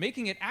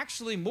 making it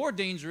actually more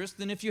dangerous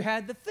than if you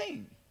had the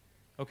thing.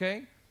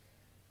 Okay?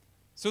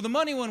 So the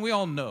money one we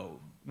all know,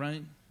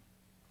 right?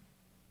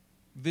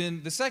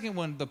 Then the second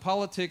one, the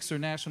politics or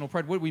national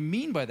pride, what we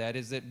mean by that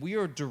is that we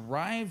are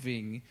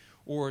deriving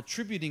or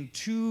attributing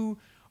to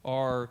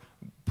our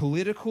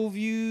political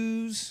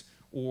views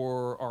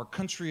or our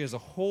country as a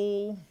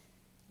whole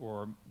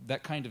or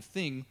that kind of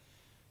thing,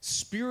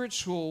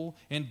 spiritual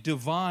and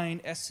divine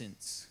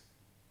essence.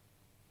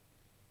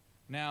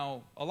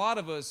 Now, a lot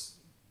of us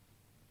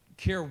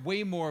care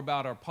way more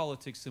about our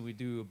politics than we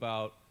do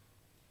about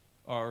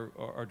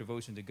our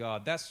devotion to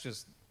God. That's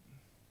just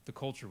the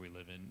culture we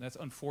live in. That's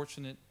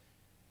unfortunate,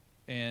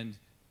 and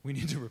we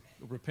need to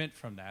repent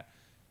from that.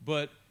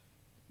 But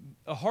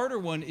a harder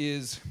one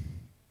is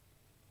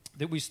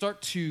that we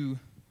start to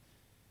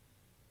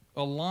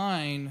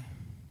align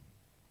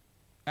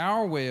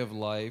our way of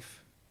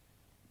life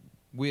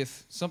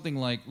with something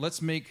like,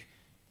 let's make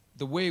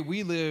the way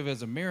we live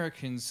as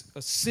Americans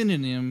a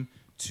synonym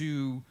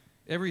to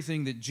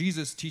everything that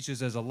Jesus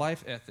teaches as a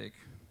life ethic.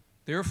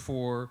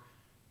 Therefore,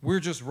 we're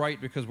just right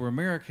because we're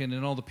American,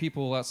 and all the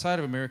people outside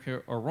of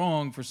America are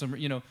wrong for some,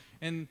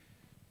 and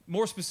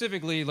more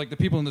specifically, like the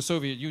people in the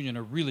Soviet Union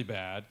are really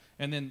bad,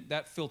 and then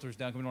that filters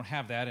down because we don't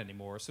have that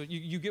anymore. So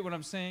you get what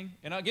I'm saying?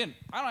 And again,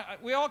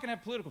 we all can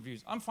have political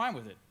views. I'm fine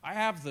with it. I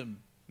have them.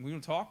 We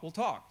want to talk? We'll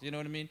talk. You know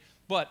what I mean?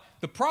 But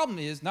the problem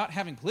is not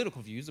having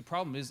political views. The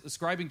problem is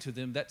ascribing to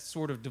them that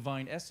sort of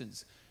divine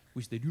essence,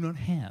 which they do not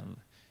have.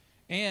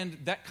 And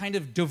that kind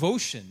of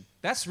devotion,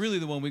 that's really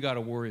the one we got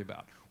to worry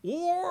about.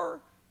 Or,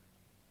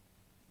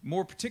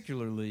 more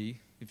particularly,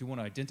 if you want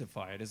to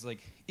identify it, is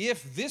like,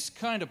 if this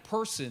kind of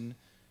person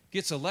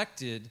gets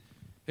elected,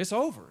 it's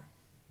over.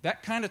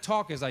 That kind of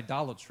talk is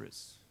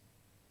idolatrous.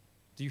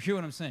 Do you hear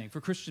what I'm saying? For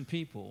Christian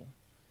people,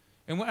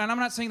 And I'm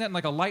not saying that in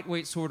like a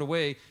lightweight sort of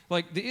way.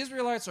 Like, the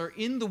Israelites are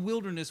in the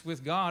wilderness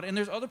with God, and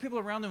there's other people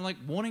around them like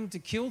wanting to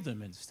kill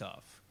them and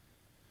stuff.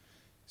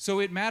 So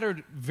it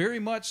mattered very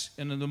much,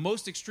 and in the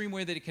most extreme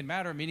way that it can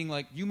matter, meaning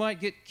like you might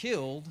get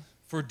killed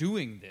for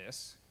doing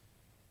this.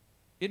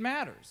 It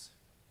matters.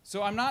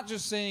 So I'm not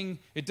just saying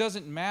it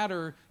doesn't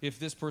matter if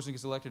this person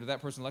gets elected or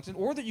that person elected,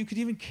 or that you could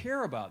even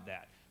care about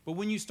that. But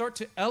when you start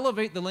to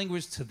elevate the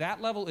language to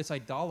that level, it's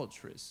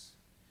idolatrous.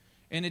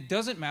 And it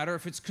doesn't matter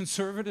if it's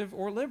conservative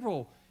or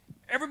liberal.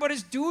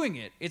 Everybody's doing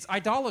it. It's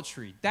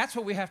idolatry. That's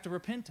what we have to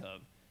repent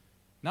of.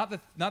 Not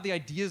the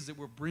ideas that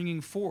we're bringing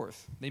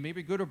forth. They may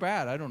be good or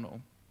bad. I don't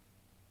know.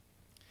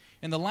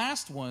 And the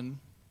last one,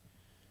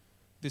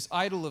 this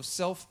idol of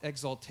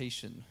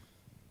self-exaltation,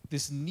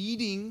 this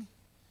needing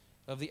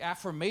of the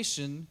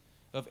affirmation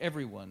of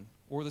everyone,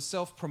 or the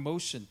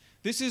self-promotion.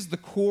 This is the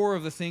core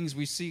of the things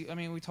we see. I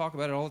mean, we talk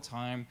about it all the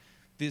time.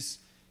 This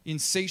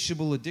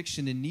insatiable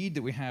addiction and need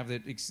that we have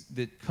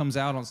that comes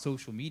out on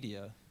social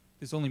media.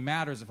 This only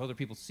matters if other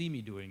people see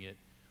me doing it.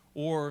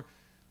 Or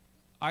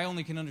I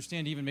only can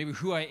understand even maybe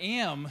who I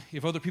am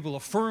if other people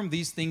affirm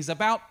these things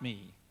about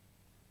me.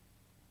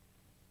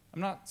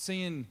 I'm not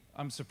saying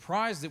I'm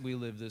surprised that we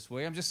live this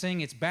way. I'm just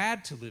saying it's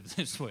bad to live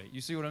this way. You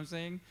see what I'm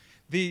saying?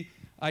 The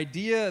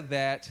idea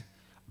that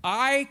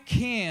I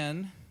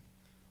can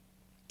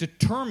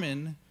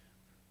determine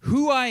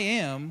who I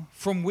am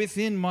from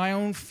within my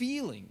own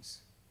feelings.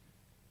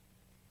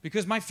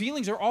 Because my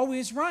feelings are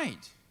always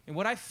right. And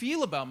what I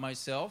feel about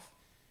myself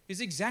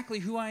is exactly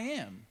who I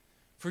am.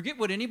 Forget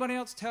what anybody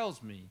else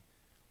tells me.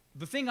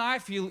 The thing I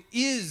feel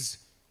is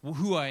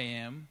who I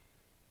am,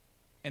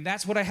 and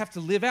that's what I have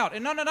to live out.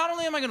 And not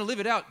only am I going to live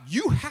it out,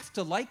 you have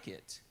to like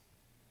it.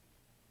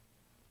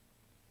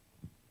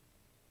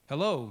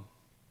 Hello?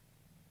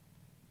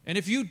 And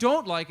if you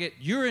don't like it,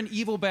 you're an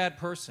evil, bad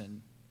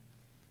person.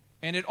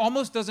 And it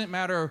almost doesn't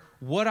matter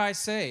what I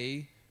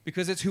say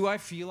because it's who I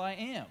feel I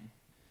am.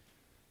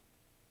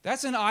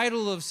 That's an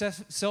idol of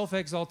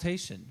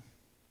self-exaltation.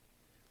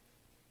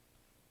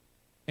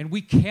 And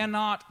we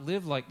cannot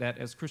live like that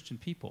as Christian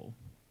people.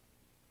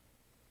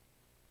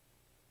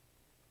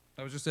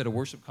 I was just at a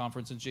worship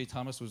conference, and Jay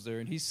Thomas was there,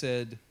 and he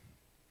said,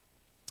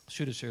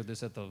 should have shared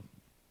this at the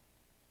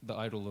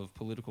idol of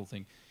political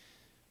thing,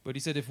 but he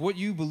said, if what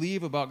you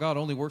believe about God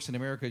only works in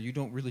America, you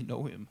don't really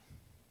know him.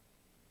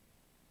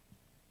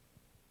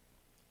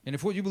 And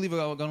if what you believe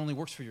about God only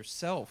works for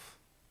yourself,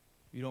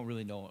 you don't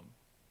really know him.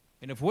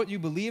 And if what you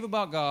believe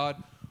about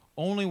God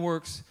only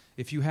works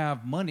if you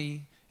have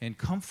money and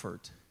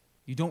comfort,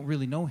 you don't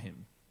really know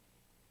him.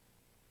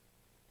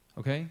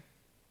 Okay?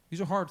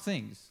 These are hard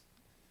things.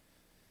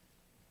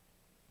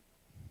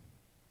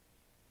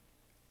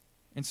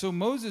 And so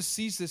Moses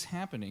sees this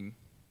happening,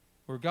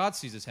 or God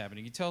sees this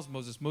happening. He tells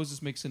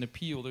Moses makes an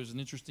appeal. There's an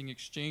interesting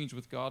exchange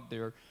with God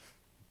there.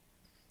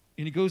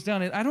 And he goes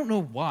down, and I don't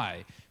know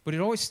why, but it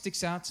always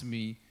sticks out to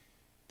me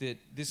that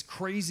this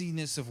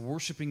craziness of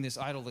worshiping this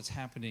idol that's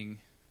happening,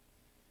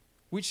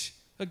 which,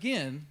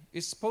 again,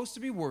 is supposed to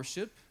be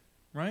worship,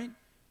 right?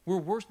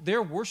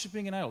 They're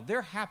worshiping an idol.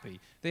 They're happy.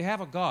 They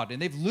have a God.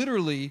 And they've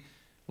literally,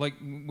 like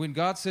when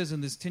God says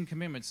in this 10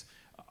 Commandments,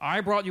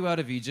 I brought you out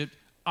of Egypt,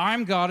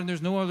 I'm God and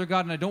there's no other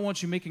God, and I don't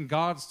want you making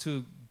gods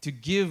to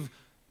give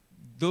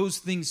those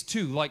things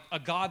to, like a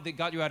God that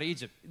got you out of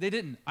Egypt. They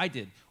didn't. I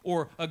did.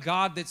 Or a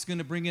God that's going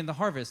to bring in the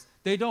harvest.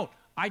 They don't.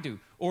 I do.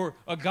 Or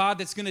a God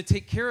that's going to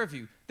take care of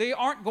you. They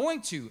aren't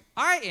going to.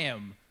 I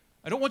am.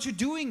 I don't want you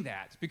doing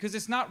that because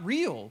it's not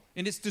real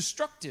and it's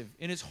destructive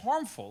and it's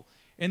harmful.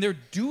 And they're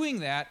doing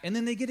that, and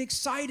then they get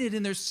excited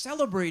and they're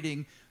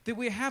celebrating that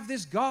we have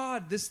this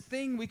God, this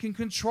thing, we can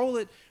control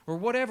it or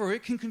whatever.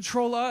 It can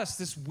control us,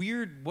 this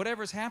weird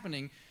whatever's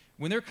happening.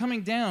 When they're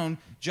coming down,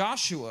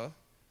 Joshua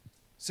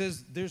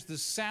says there's the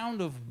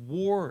sound of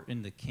war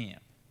in the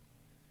camp.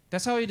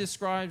 That's how he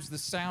describes the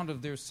sound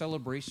of their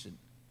celebration.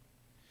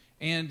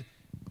 And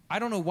I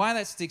don't know why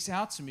that sticks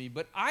out to me,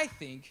 but I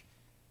think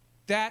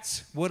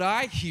that's what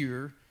I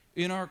hear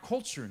in our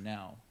culture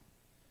now.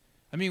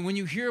 I mean, when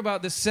you hear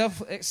about the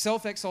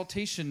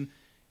self-exaltation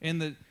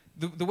and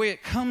the way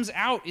it comes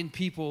out in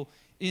people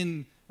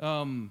in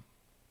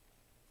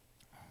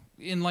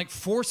like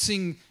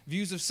forcing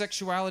views of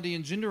sexuality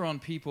and gender on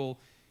people,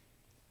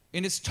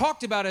 and it's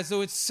talked about as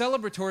though it's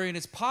celebratory and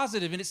it's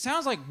positive, and it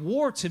sounds like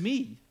war to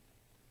me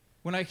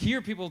when I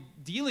hear people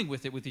dealing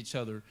with it with each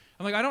other.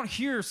 I'm like, I don't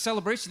hear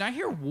celebration, I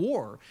hear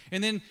war.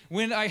 And then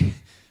when I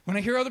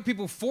hear other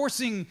people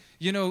forcing,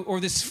 or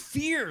this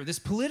fear, this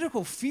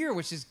political fear,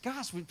 which is,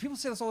 gosh, people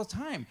say this all the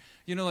time,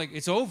 like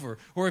it's over.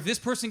 Or if this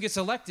person gets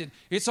elected,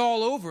 it's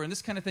all over, and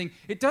this kind of thing.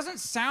 It doesn't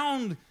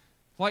sound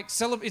like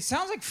it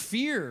sounds like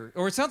fear,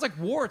 or it sounds like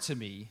war to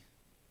me.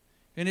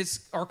 And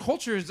our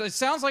culture, it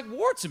sounds like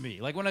war to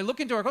me. Like when I look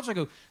into our culture, I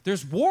go,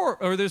 there's war,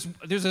 or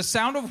there's a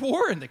sound of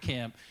war in the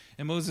camp.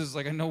 And Moses is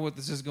like, I know what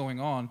this is going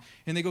on.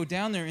 And they go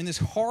down there, and this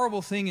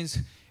horrible exchange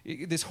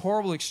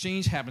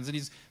happens, and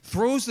he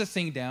throws the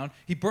thing down,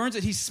 he burns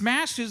it, he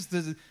smashes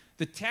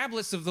the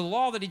tablets of the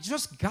law that he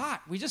just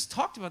got. We just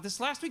talked about this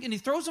last week, and he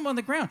throws them on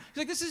the ground. He's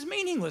like, this is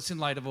meaningless in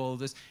light of all of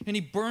this. And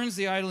he burns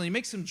the idol, and he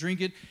makes them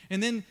drink it,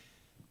 and then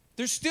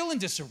they're still in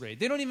disarray.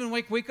 They don't even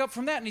wake up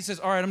from that. And he says,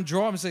 all right, I'm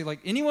drawing and say, like,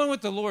 anyone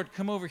with the Lord,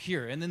 come over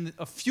here. And then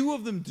a few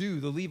of them do,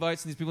 the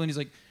Levites and these people, and he's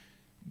like,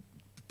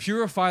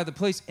 purify the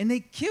place. And they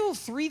kill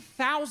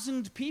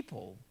 3,000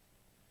 people.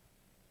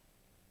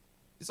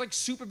 It's like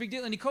super big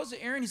deal. And he calls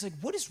to Aaron, he's like,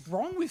 what is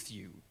wrong with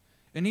you?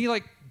 And he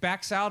like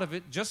backs out of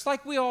it, just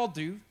like we all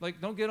do. Like,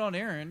 don't get on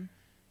Aaron.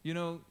 You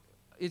know,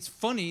 it's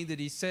funny that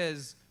he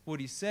says what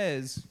he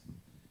says.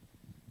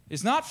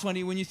 It's not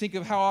funny when you think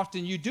of how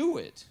often you do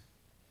it.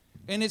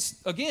 And it's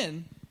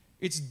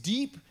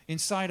deep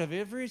inside of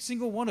every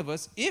single one of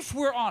us, if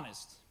we're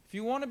honest. If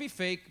you want to be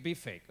fake,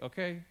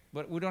 okay?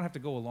 But we don't have to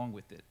go along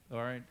with it, all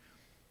right?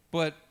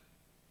 But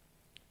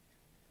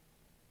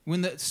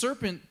when the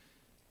serpent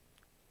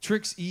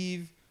tricks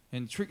Eve,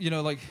 and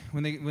like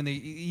when they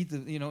eat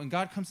the, and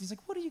God comes, he's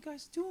like, what are you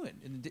guys doing?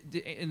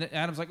 And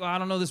Adam's like, well, I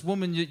don't know, this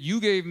woman that you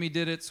gave me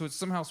did it, so it's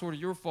somehow sort of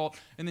your fault.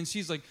 And then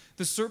she's like,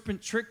 the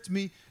serpent tricked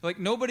me. Like,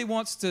 nobody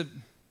wants to,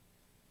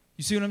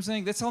 you see what I'm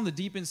saying? That's on the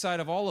deep inside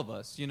of all of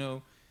us,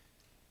 And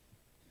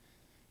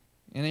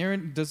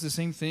Aaron does the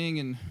same thing,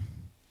 and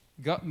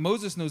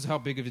Moses knows how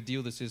big of a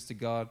deal this is to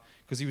God,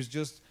 because he was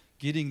just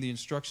getting the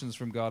instructions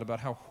from God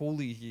about how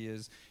holy he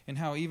is, and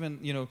how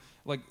even,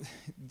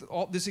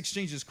 all this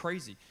exchange is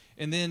crazy.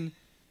 And then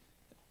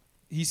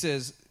he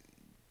says,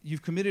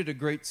 you've committed a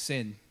great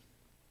sin.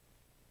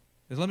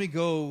 And let me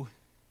go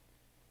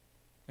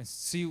and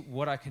see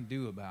what I can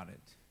do about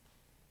it.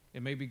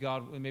 And maybe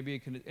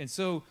it can. And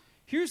so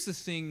here's the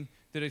thing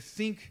that I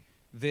think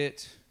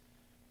that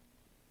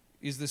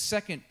is the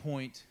second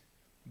point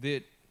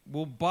that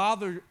will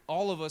bother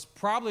all of us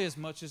probably as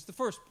much as the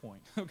first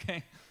point,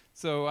 okay?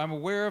 So I'm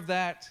aware of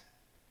that,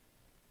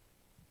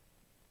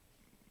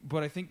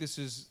 but I think this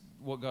is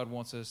what God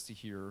wants us to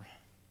hear,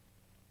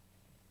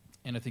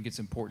 and I think it's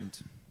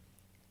important.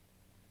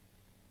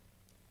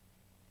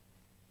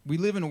 We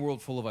live in a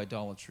world full of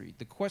idolatry.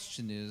 The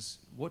question is,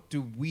 what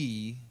do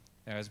we,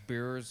 as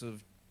bearers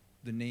of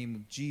the name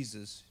of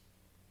Jesus,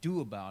 do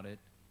about it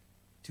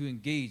to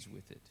engage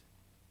with it?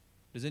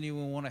 Does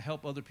anyone want to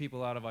help other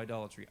people out of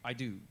idolatry? I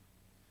do.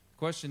 The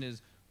question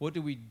is, what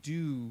do we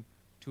do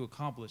to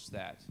accomplish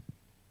that?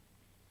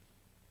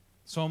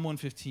 Psalm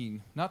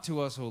 115, not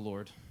to us, O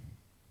Lord,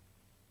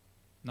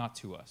 not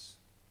to us,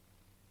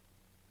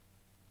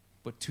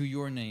 but to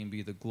your name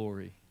be the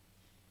glory,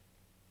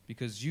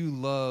 because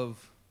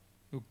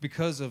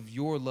of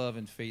your love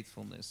and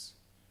faithfulness.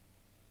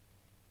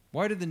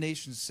 Why did the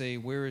nations say,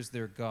 where is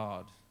their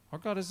God? Our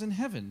God is in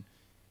heaven.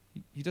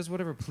 He does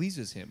whatever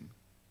pleases him.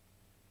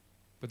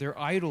 But their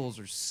idols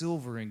are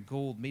silver and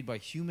gold made by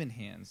human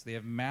hands. They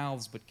have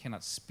mouths but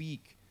cannot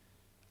speak,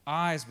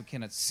 eyes but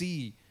cannot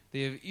see.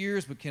 They have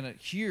ears but cannot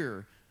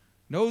hear,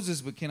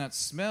 noses but cannot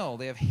smell.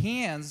 They have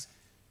hands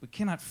but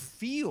cannot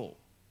feel,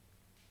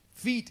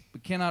 feet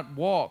but cannot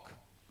walk,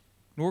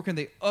 nor can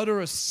they utter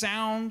a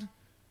sound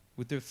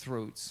with their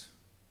throats.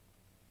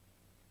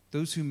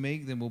 Those who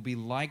make them will be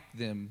like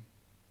them,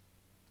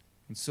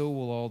 and so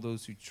will all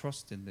those who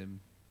trust in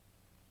them.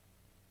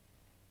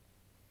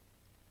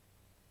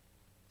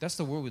 That's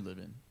the world we live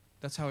in.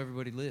 That's how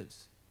everybody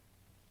lives.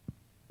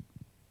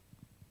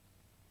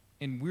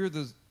 And we're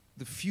the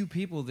few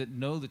people that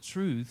know the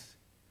truth,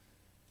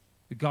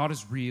 that God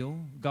is real,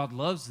 God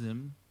loves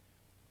them,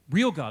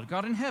 real God,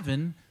 God in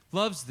heaven,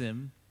 loves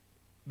them,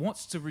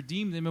 wants to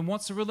redeem them, and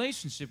wants a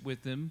relationship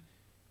with them.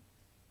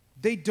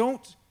 They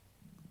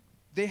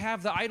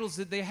have the idols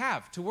that they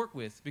have to work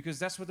with, because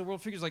that's what the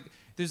world figures. Like,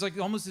 there's like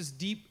almost this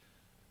deep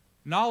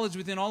knowledge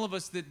within all of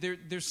us that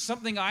there's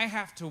something I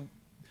have to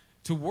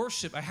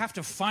worship. I have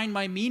to find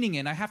my meaning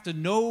in. I have to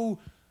know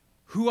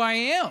who I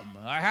am.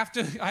 I have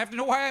to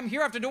know why I'm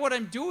here. I have to know what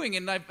I'm doing,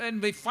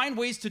 and they find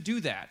ways to do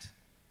that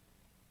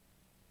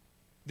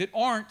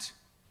aren't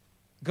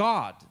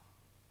God.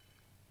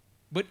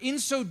 But in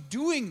so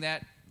doing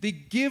that, they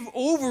give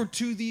over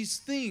to these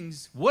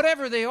things,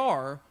 whatever they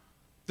are,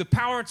 the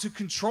power to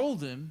control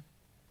them,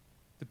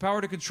 the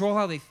power to control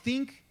how they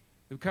think,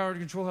 the power to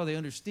control how they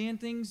understand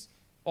things,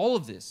 all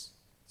of this.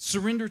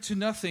 Surrender to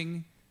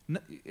nothing,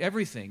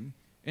 everything,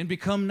 and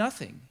become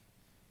nothing.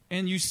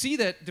 And you see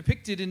that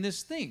depicted in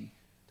this thing.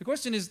 The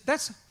question is,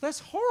 that's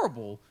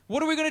horrible.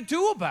 What are we going to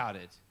do about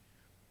it?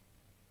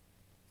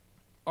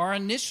 Our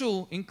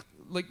initial,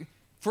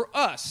 for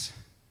us,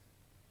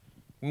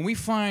 when we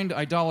find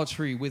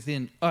idolatry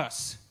within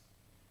us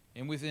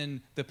and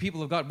within the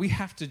people of God, we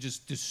have to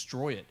just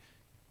destroy it,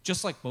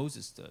 just like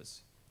Moses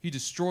does. He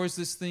destroys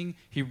this thing.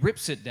 He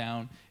rips it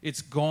down.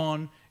 It's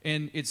gone,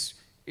 and it's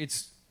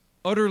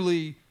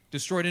utterly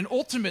destroyed. And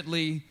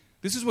ultimately,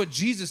 this is what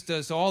Jesus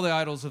does to all the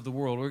idols of the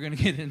world. We're going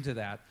to get into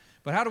that.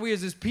 But how do we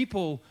as his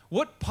people,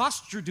 what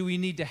posture do we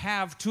need to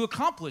have to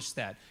accomplish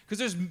that? Because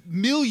there's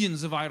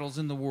millions of idols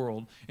in the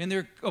world, and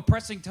they're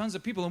oppressing tons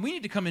of people, and we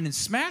need to come in and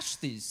smash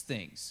these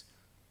things.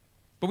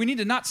 But we need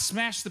to not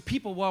smash the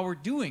people while we're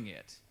doing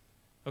it.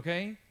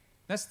 Okay?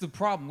 That's the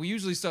problem. We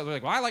usually start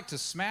like, well, I like to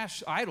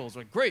smash idols.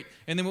 Like, great.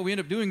 And then what we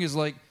end up doing is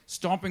like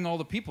stomping all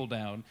the people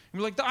down. And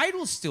we're like, the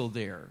idol's still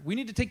there. We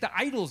need to take the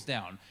idols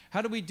down.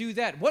 How do we do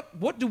that?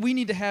 What do we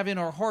need to have in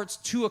our hearts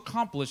to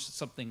accomplish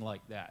something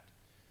like that?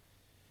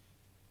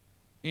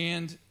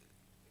 And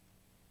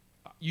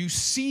you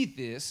see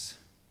this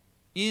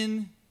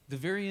in the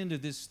very end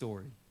of this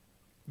story.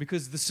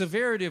 Because the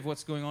severity of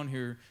what's going on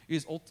here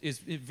is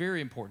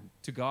very important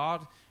to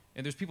God.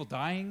 And there's people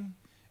dying.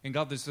 And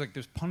God,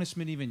 there's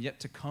punishment even yet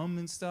to come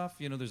and stuff.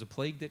 You know, there's a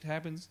plague that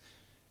happens.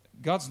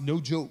 God's no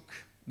joke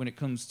when it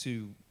comes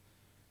to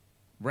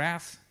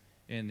wrath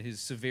and his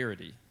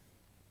severity.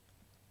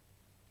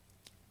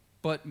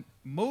 But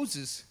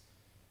Moses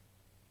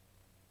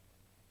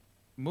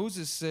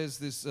says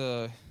this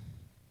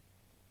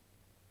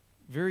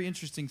very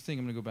interesting thing.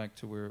 I'm going to go back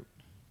to where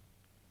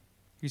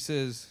he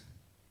says,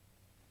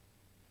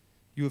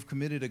 you have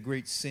committed a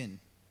great sin.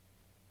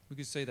 We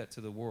could say that to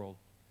the world.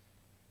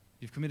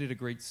 You've committed a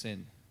great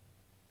sin.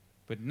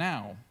 But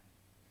now,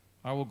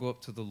 I will go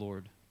up to the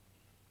Lord.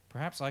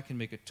 Perhaps I can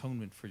make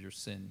atonement for your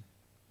sin.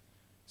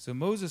 So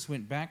Moses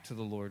went back to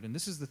the Lord, and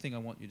this is the thing I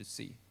want you to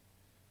see.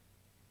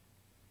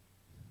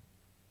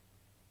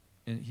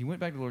 And he went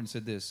back to the Lord and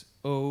said this,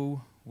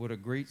 oh, what a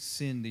great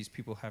sin these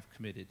people have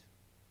committed.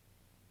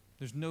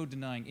 There's no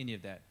denying any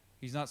of that.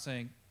 He's not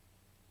saying,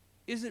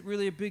 is it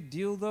really a big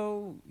deal,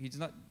 though? He's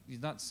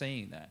not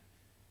saying that.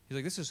 He's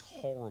like, this is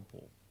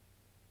horrible.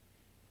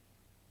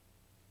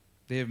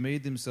 They have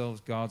made themselves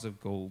gods of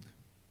gold.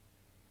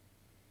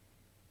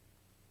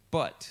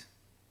 But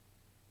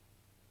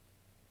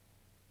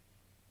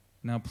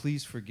now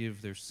please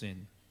forgive their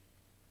sin.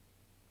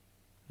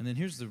 And then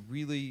here's the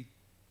really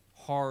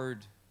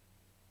hard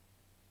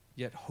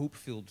yet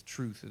hope-filled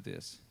truth of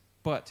this.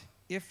 But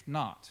if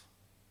not,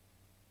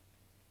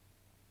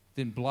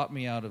 then blot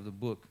me out of the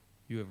book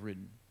you have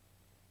written.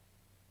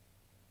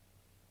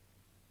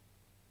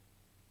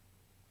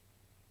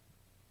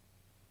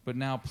 But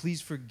now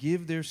please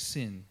forgive their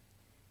sin.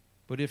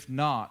 But if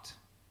not,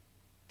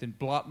 then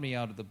blot me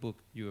out of the book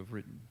you have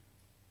written.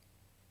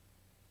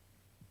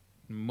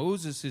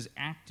 Moses is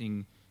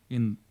acting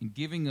in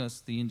giving us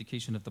the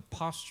indication of the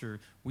posture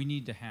we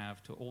need to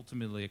have to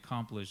ultimately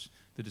accomplish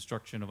the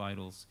destruction of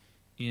idols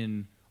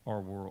in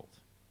our world,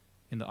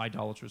 in the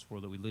idolatrous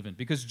world that we live in.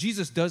 Because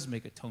Jesus does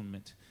make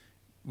atonement.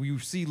 We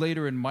see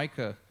later in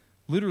Micah,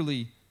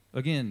 literally,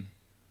 again,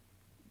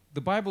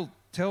 the Bible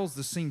tells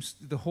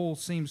the whole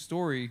same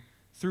story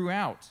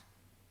throughout.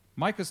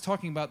 Micah's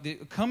talking about the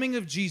coming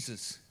of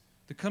Jesus.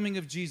 The coming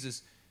of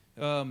Jesus.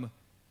 Kayla,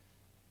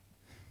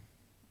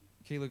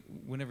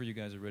 whenever you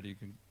guys are ready, you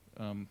can.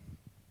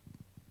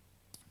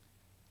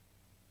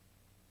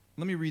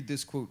 Let me read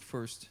this quote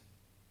first.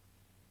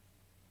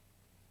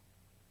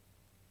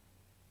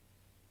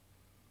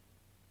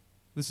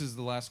 This is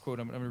the last quote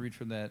I'm going to read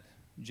from that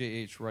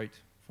J.H. Wright,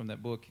 from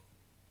that book.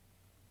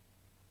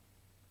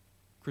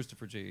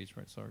 Christopher J.H.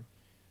 Wright, sorry.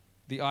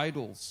 The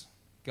idols,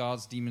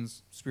 gods,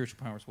 demons,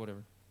 spiritual powers,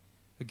 whatever,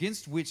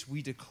 against which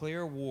we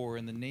declare war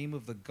in the name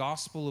of the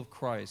gospel of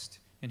Christ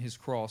and his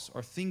cross,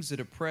 are things that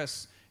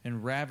oppress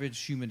and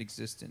ravage human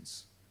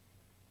existence.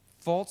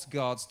 False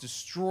gods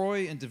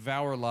destroy and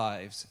devour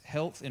lives,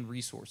 health, and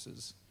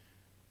resources.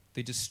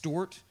 They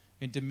distort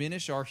and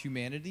diminish our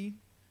humanity.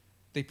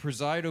 They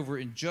preside over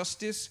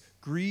injustice,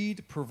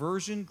 greed,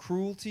 perversion,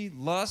 cruelty,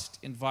 lust,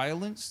 and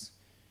violence.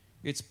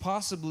 It is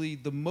possibly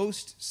the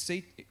most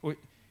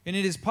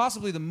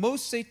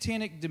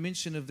satanic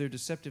dimension of their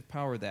deceptive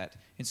power that,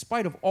 in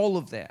spite of all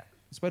of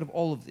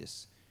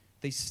this,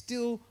 they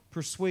still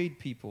persuade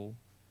people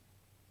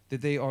that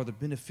they are the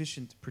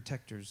beneficent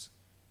protectors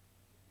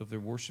of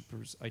their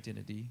worshipers'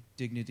 identity,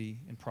 dignity,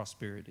 and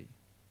prosperity,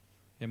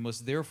 and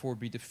must therefore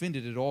be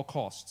defended at all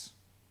costs.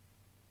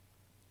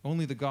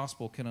 Only the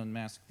gospel can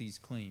unmask these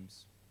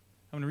claims.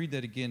 I'm going to read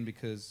that again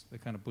because I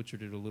kind of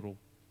butchered it a little.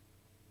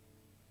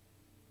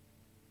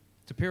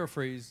 To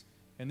paraphrase,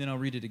 and then I'll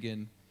read it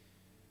again.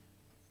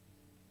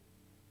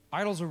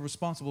 Idols are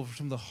responsible for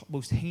some of the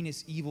most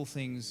heinous evil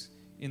things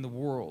in the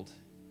world.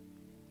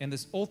 And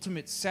this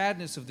ultimate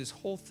sadness of this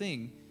whole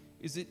thing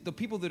is that the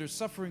people that are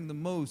suffering the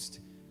most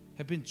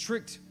have been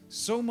tricked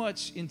so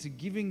much into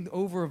giving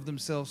over of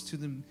themselves to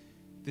them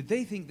that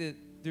they think that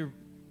they're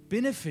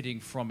benefiting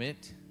from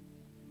it,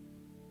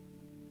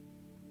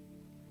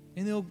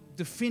 and they'll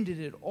defend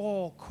it at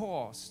all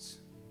costs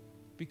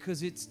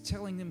because it's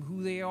telling them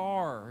who they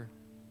are.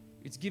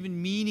 It's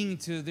given meaning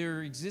to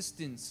their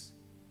existence.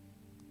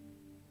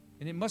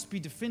 And it must be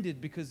defended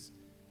because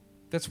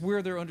that's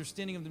where their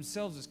understanding of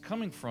themselves is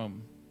coming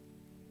from.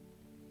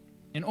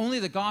 And only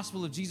the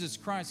gospel of Jesus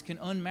Christ can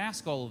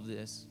unmask all of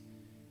this.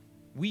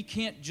 We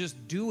can't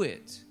just do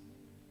it,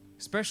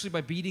 especially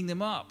by beating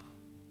them up.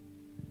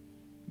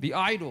 The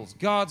idols,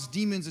 gods,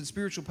 demons, and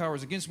spiritual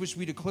powers against which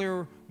we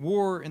declare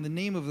war in the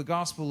name of the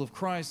gospel of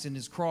Christ and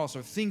his cross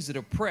are things that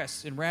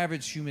oppress and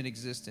ravage human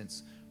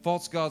existence.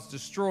 False gods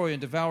destroy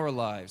and devour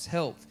lives,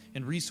 health,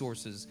 and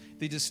resources.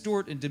 They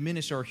distort and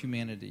diminish our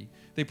humanity.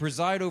 They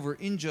preside over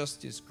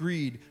injustice,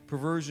 greed,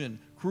 perversion,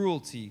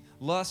 cruelty,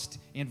 lust,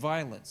 and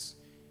violence.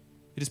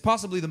 It is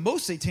possibly the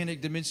most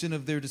satanic dimension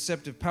of their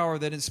deceptive power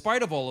that in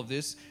spite of all of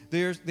this,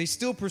 they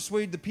still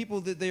persuade the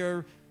people that they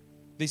are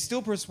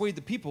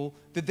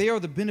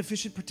the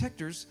beneficent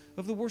protectors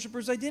of the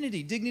worshiper's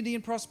identity, dignity,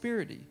 and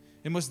prosperity,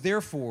 and must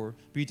therefore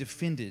be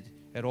defended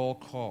at all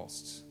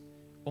costs.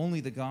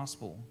 Only the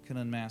gospel can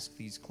unmask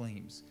these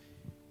claims.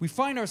 We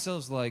find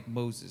ourselves like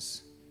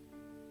Moses,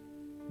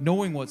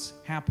 knowing what's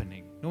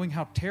happening, knowing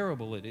how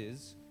terrible it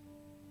is.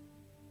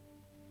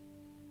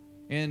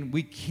 And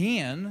we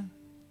can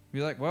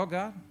be like, well,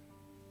 God,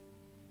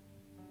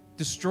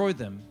 destroy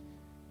them,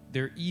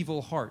 their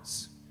evil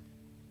hearts.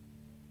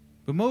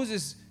 But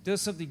Moses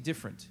does something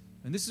different.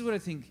 And this is what I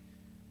think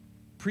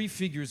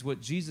prefigures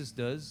what Jesus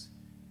does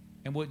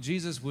and what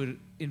Jesus would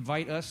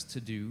invite us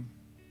to do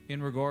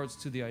in regards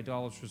to the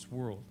idolatrous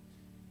world.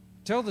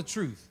 Tell the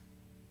truth.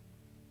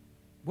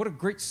 What a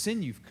great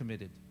sin you've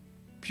committed.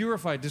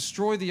 Purify,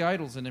 destroy the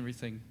idols and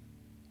everything.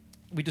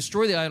 We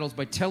destroy the idols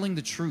by telling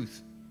the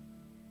truth.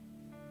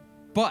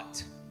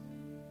 But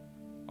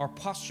our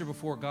posture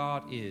before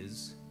God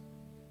is,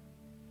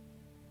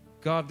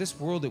 God, this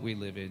world that we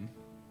live in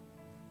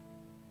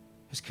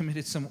has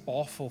committed some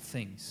awful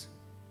things.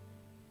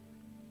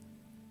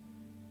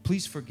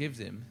 Please forgive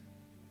them.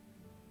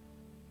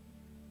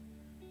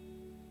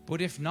 But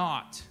if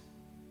not,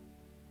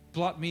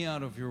 blot me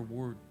out of your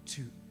word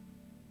too.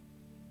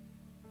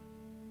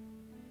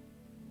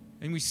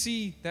 And we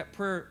see that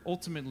prayer,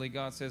 ultimately,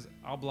 God says,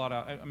 I'll blot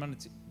out,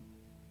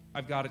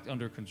 I've got it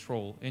under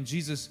control. And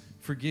Jesus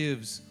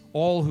forgives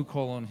all who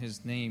call on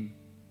his name.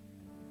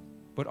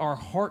 But our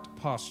heart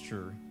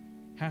posture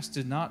has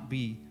to not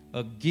be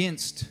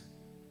against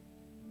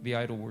the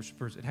idol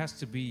worshipers. It has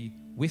to be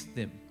with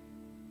them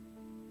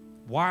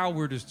while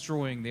we're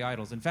destroying the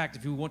idols. In fact,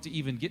 if we want to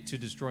even get to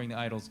destroying the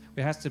idols,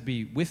 it has to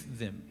be with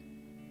them.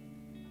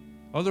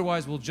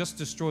 Otherwise, we'll just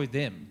destroy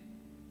them.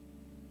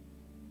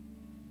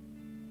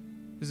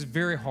 This is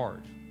very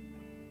hard.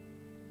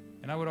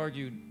 And I would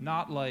argue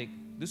not like,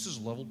 this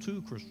is level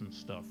 2 Christian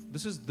stuff.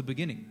 This is the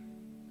beginning.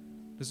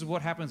 This is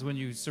what happens when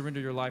you surrender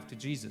your life to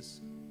Jesus.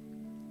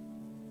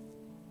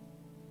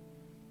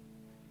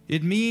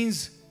 It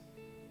means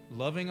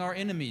loving our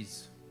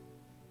enemies.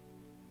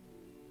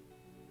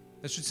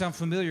 That should sound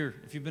familiar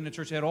if you've been to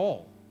church at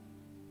all.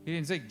 He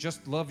didn't say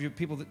just love your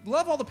people.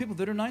 Love all the people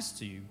that are nice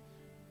to you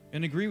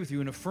and agree with you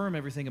and affirm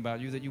everything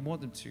about you that you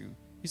want them to.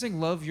 He's saying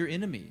love your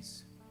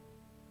enemies.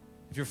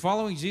 If you're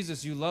following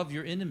Jesus, you love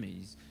your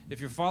enemies.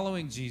 If you're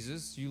following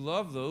Jesus, you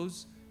love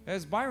those,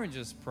 as Byron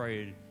just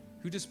prayed,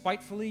 who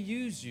despitefully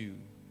use you.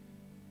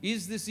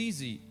 Is this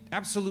easy?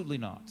 Absolutely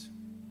not.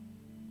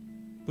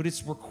 But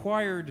it's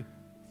required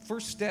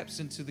first steps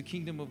into the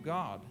kingdom of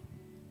God.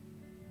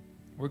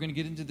 We're going to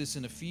get into this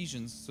in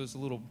Ephesians, so it's a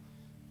little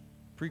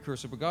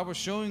precursor. But God was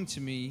showing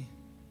to me,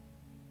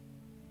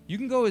 you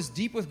can go as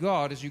deep with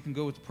God as you can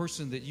go with the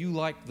person that you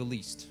like the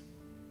least.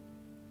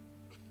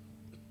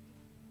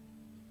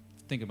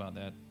 Think about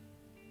that.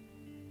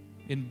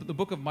 In the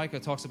book of Micah,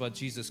 it talks about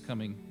Jesus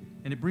coming,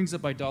 and it brings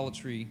up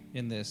idolatry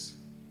in this.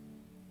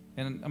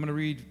 And I'm going to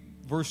read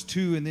verse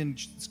 2 and then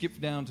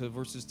skip down to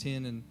verses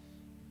 10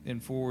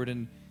 and forward.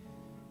 And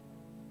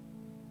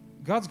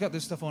God's got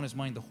this stuff on his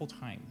mind the whole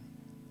time.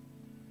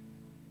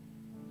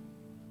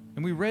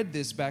 And we read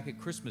this back at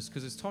Christmas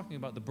because it's talking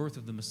about the birth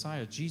of the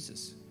Messiah,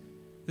 Jesus.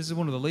 This is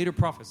one of the later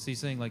prophets. He's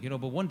saying, like,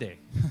 but one day,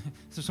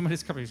 so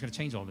somebody's coming who's going to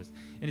change all this.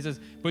 And he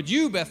says, but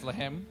you,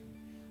 Bethlehem,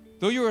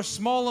 though you are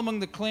small among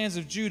the clans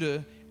of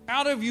Judah,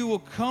 out of you will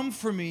come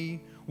for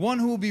me one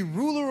who will be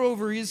ruler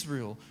over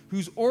Israel,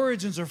 whose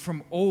origins are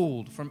from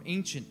old, from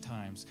ancient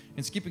times.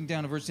 And skipping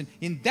down to verse 10,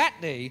 in that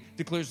day,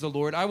 declares the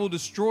Lord, I will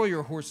destroy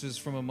your horses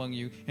from among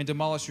you and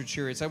demolish your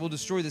chariots. I will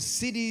destroy the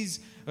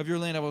cities of your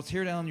land. I will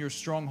tear down your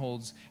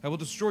strongholds. I will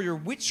destroy your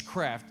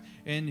witchcraft,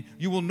 and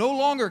you will no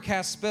longer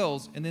cast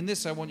spells. And then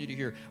this I want you to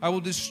hear. I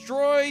will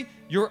destroy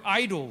your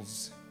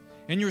idols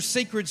and your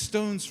sacred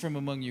stones from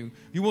among you.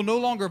 You will no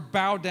longer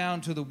bow down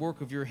to the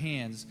work of your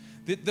hands.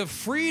 The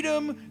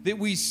freedom that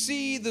we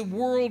see the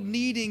world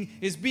needing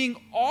is being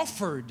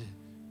offered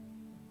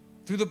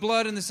through the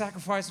blood and the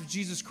sacrifice of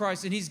Jesus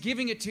Christ, and he's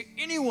giving it to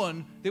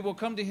anyone that will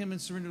come to him and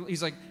surrender.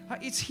 He's like,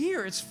 it's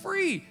here, it's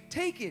free,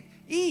 take it,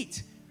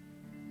 eat.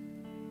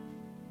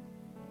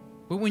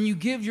 But when you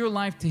give your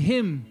life to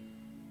him,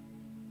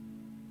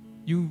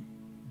 you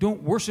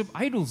don't worship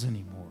idols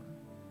anymore.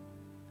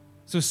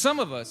 So some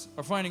of us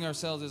are finding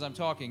ourselves, as I'm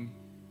talking,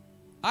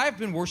 I've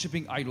been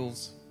worshiping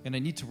idols, and I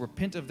need to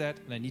repent of that,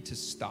 and I need to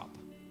stop.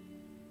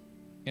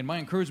 And my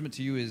encouragement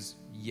to you is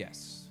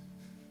yes.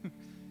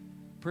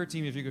 Prayer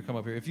team, if you could come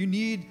up here. If you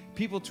need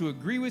people to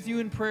agree with you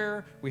in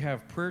prayer, we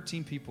have prayer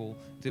team people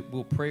that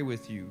will pray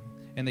with you.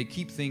 And they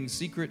keep things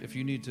secret. If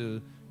you need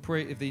to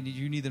pray,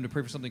 you need them to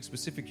pray for something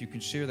specific, you can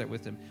share that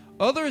with them.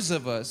 Others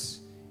of us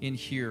in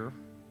here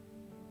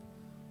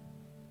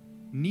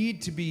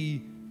need to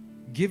be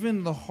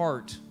given the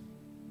heart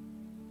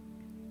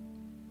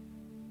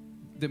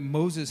that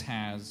Moses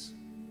has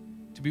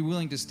to be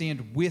willing to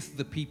stand with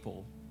the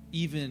people,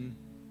 even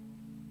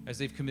as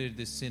they've committed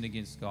this sin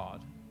against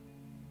God.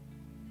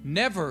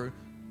 Never,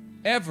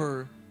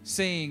 ever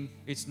saying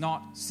it's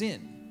not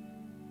sin.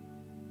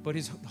 But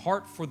his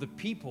heart for the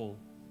people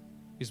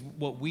is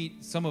what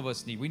some of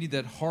us need. We need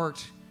that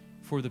heart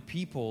for the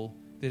people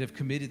that have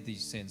committed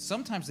these sins.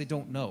 Sometimes they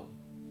don't know.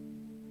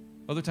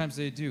 Other times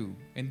they do.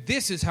 And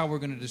this is how we're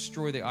going to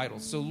destroy the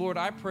idols. So, Lord,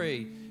 I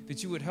pray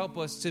that you would help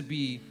us to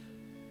be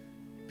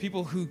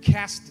people who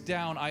cast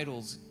down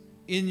idols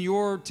in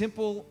your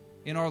temple,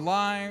 in our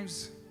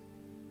lives,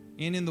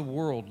 and in the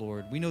world,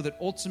 Lord. We know that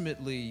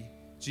ultimately,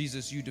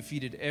 Jesus, you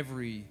defeated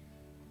every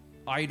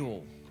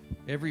idol,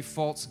 every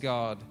false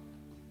god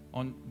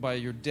by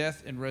your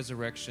death and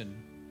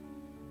resurrection.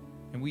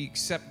 And we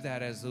accept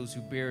that as those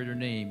who bear your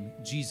name,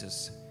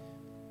 Jesus.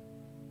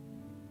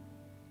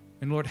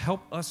 And Lord,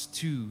 help us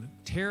to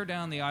tear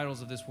down the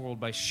idols of this world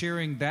by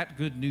sharing that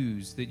good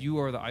news that you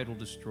are the idol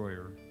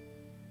destroyer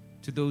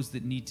to those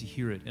that need to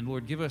hear it. And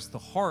Lord, give us the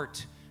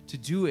heart to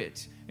do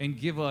it, and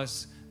give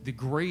us the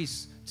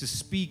grace to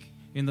speak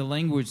in the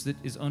language that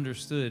is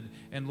understood.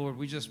 And Lord,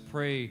 we just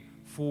pray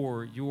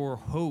for your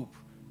hope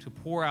to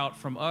pour out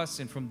from us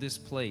and from this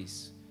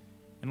place.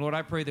 And Lord,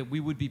 I pray that we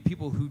would be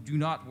people who do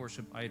not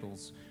worship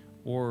idols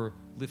or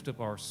lift up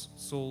our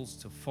souls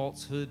to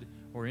falsehood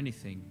or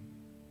anything.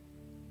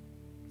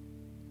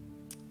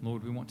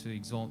 Lord, we want to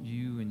exalt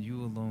you and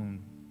you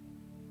alone.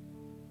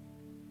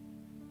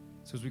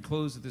 So as we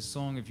close with this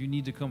song, if you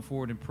need to come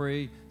forward and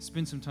pray,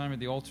 spend some time at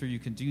the altar, you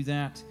can do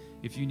that.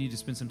 If you need to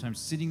spend some time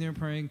sitting there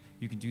praying,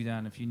 you can do that.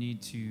 And if you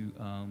need to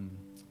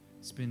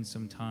spend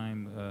some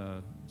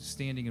time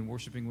standing and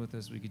worshiping with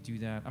us, we could do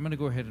that. I'm going to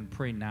go ahead and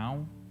pray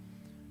now,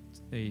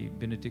 a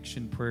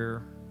benediction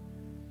prayer.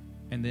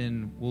 And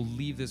then we'll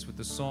leave this with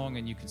the song,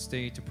 and you can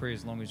stay to pray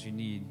as long as you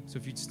need. So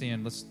if you'd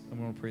stand, I'm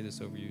going to pray this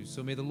over you.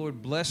 So may the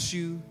Lord bless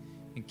you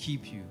and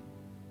keep you.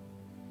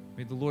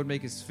 May the Lord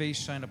make his face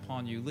shine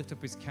upon you, lift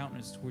up his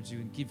countenance towards you,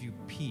 and give you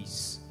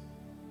peace.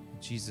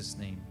 In Jesus'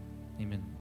 name, amen.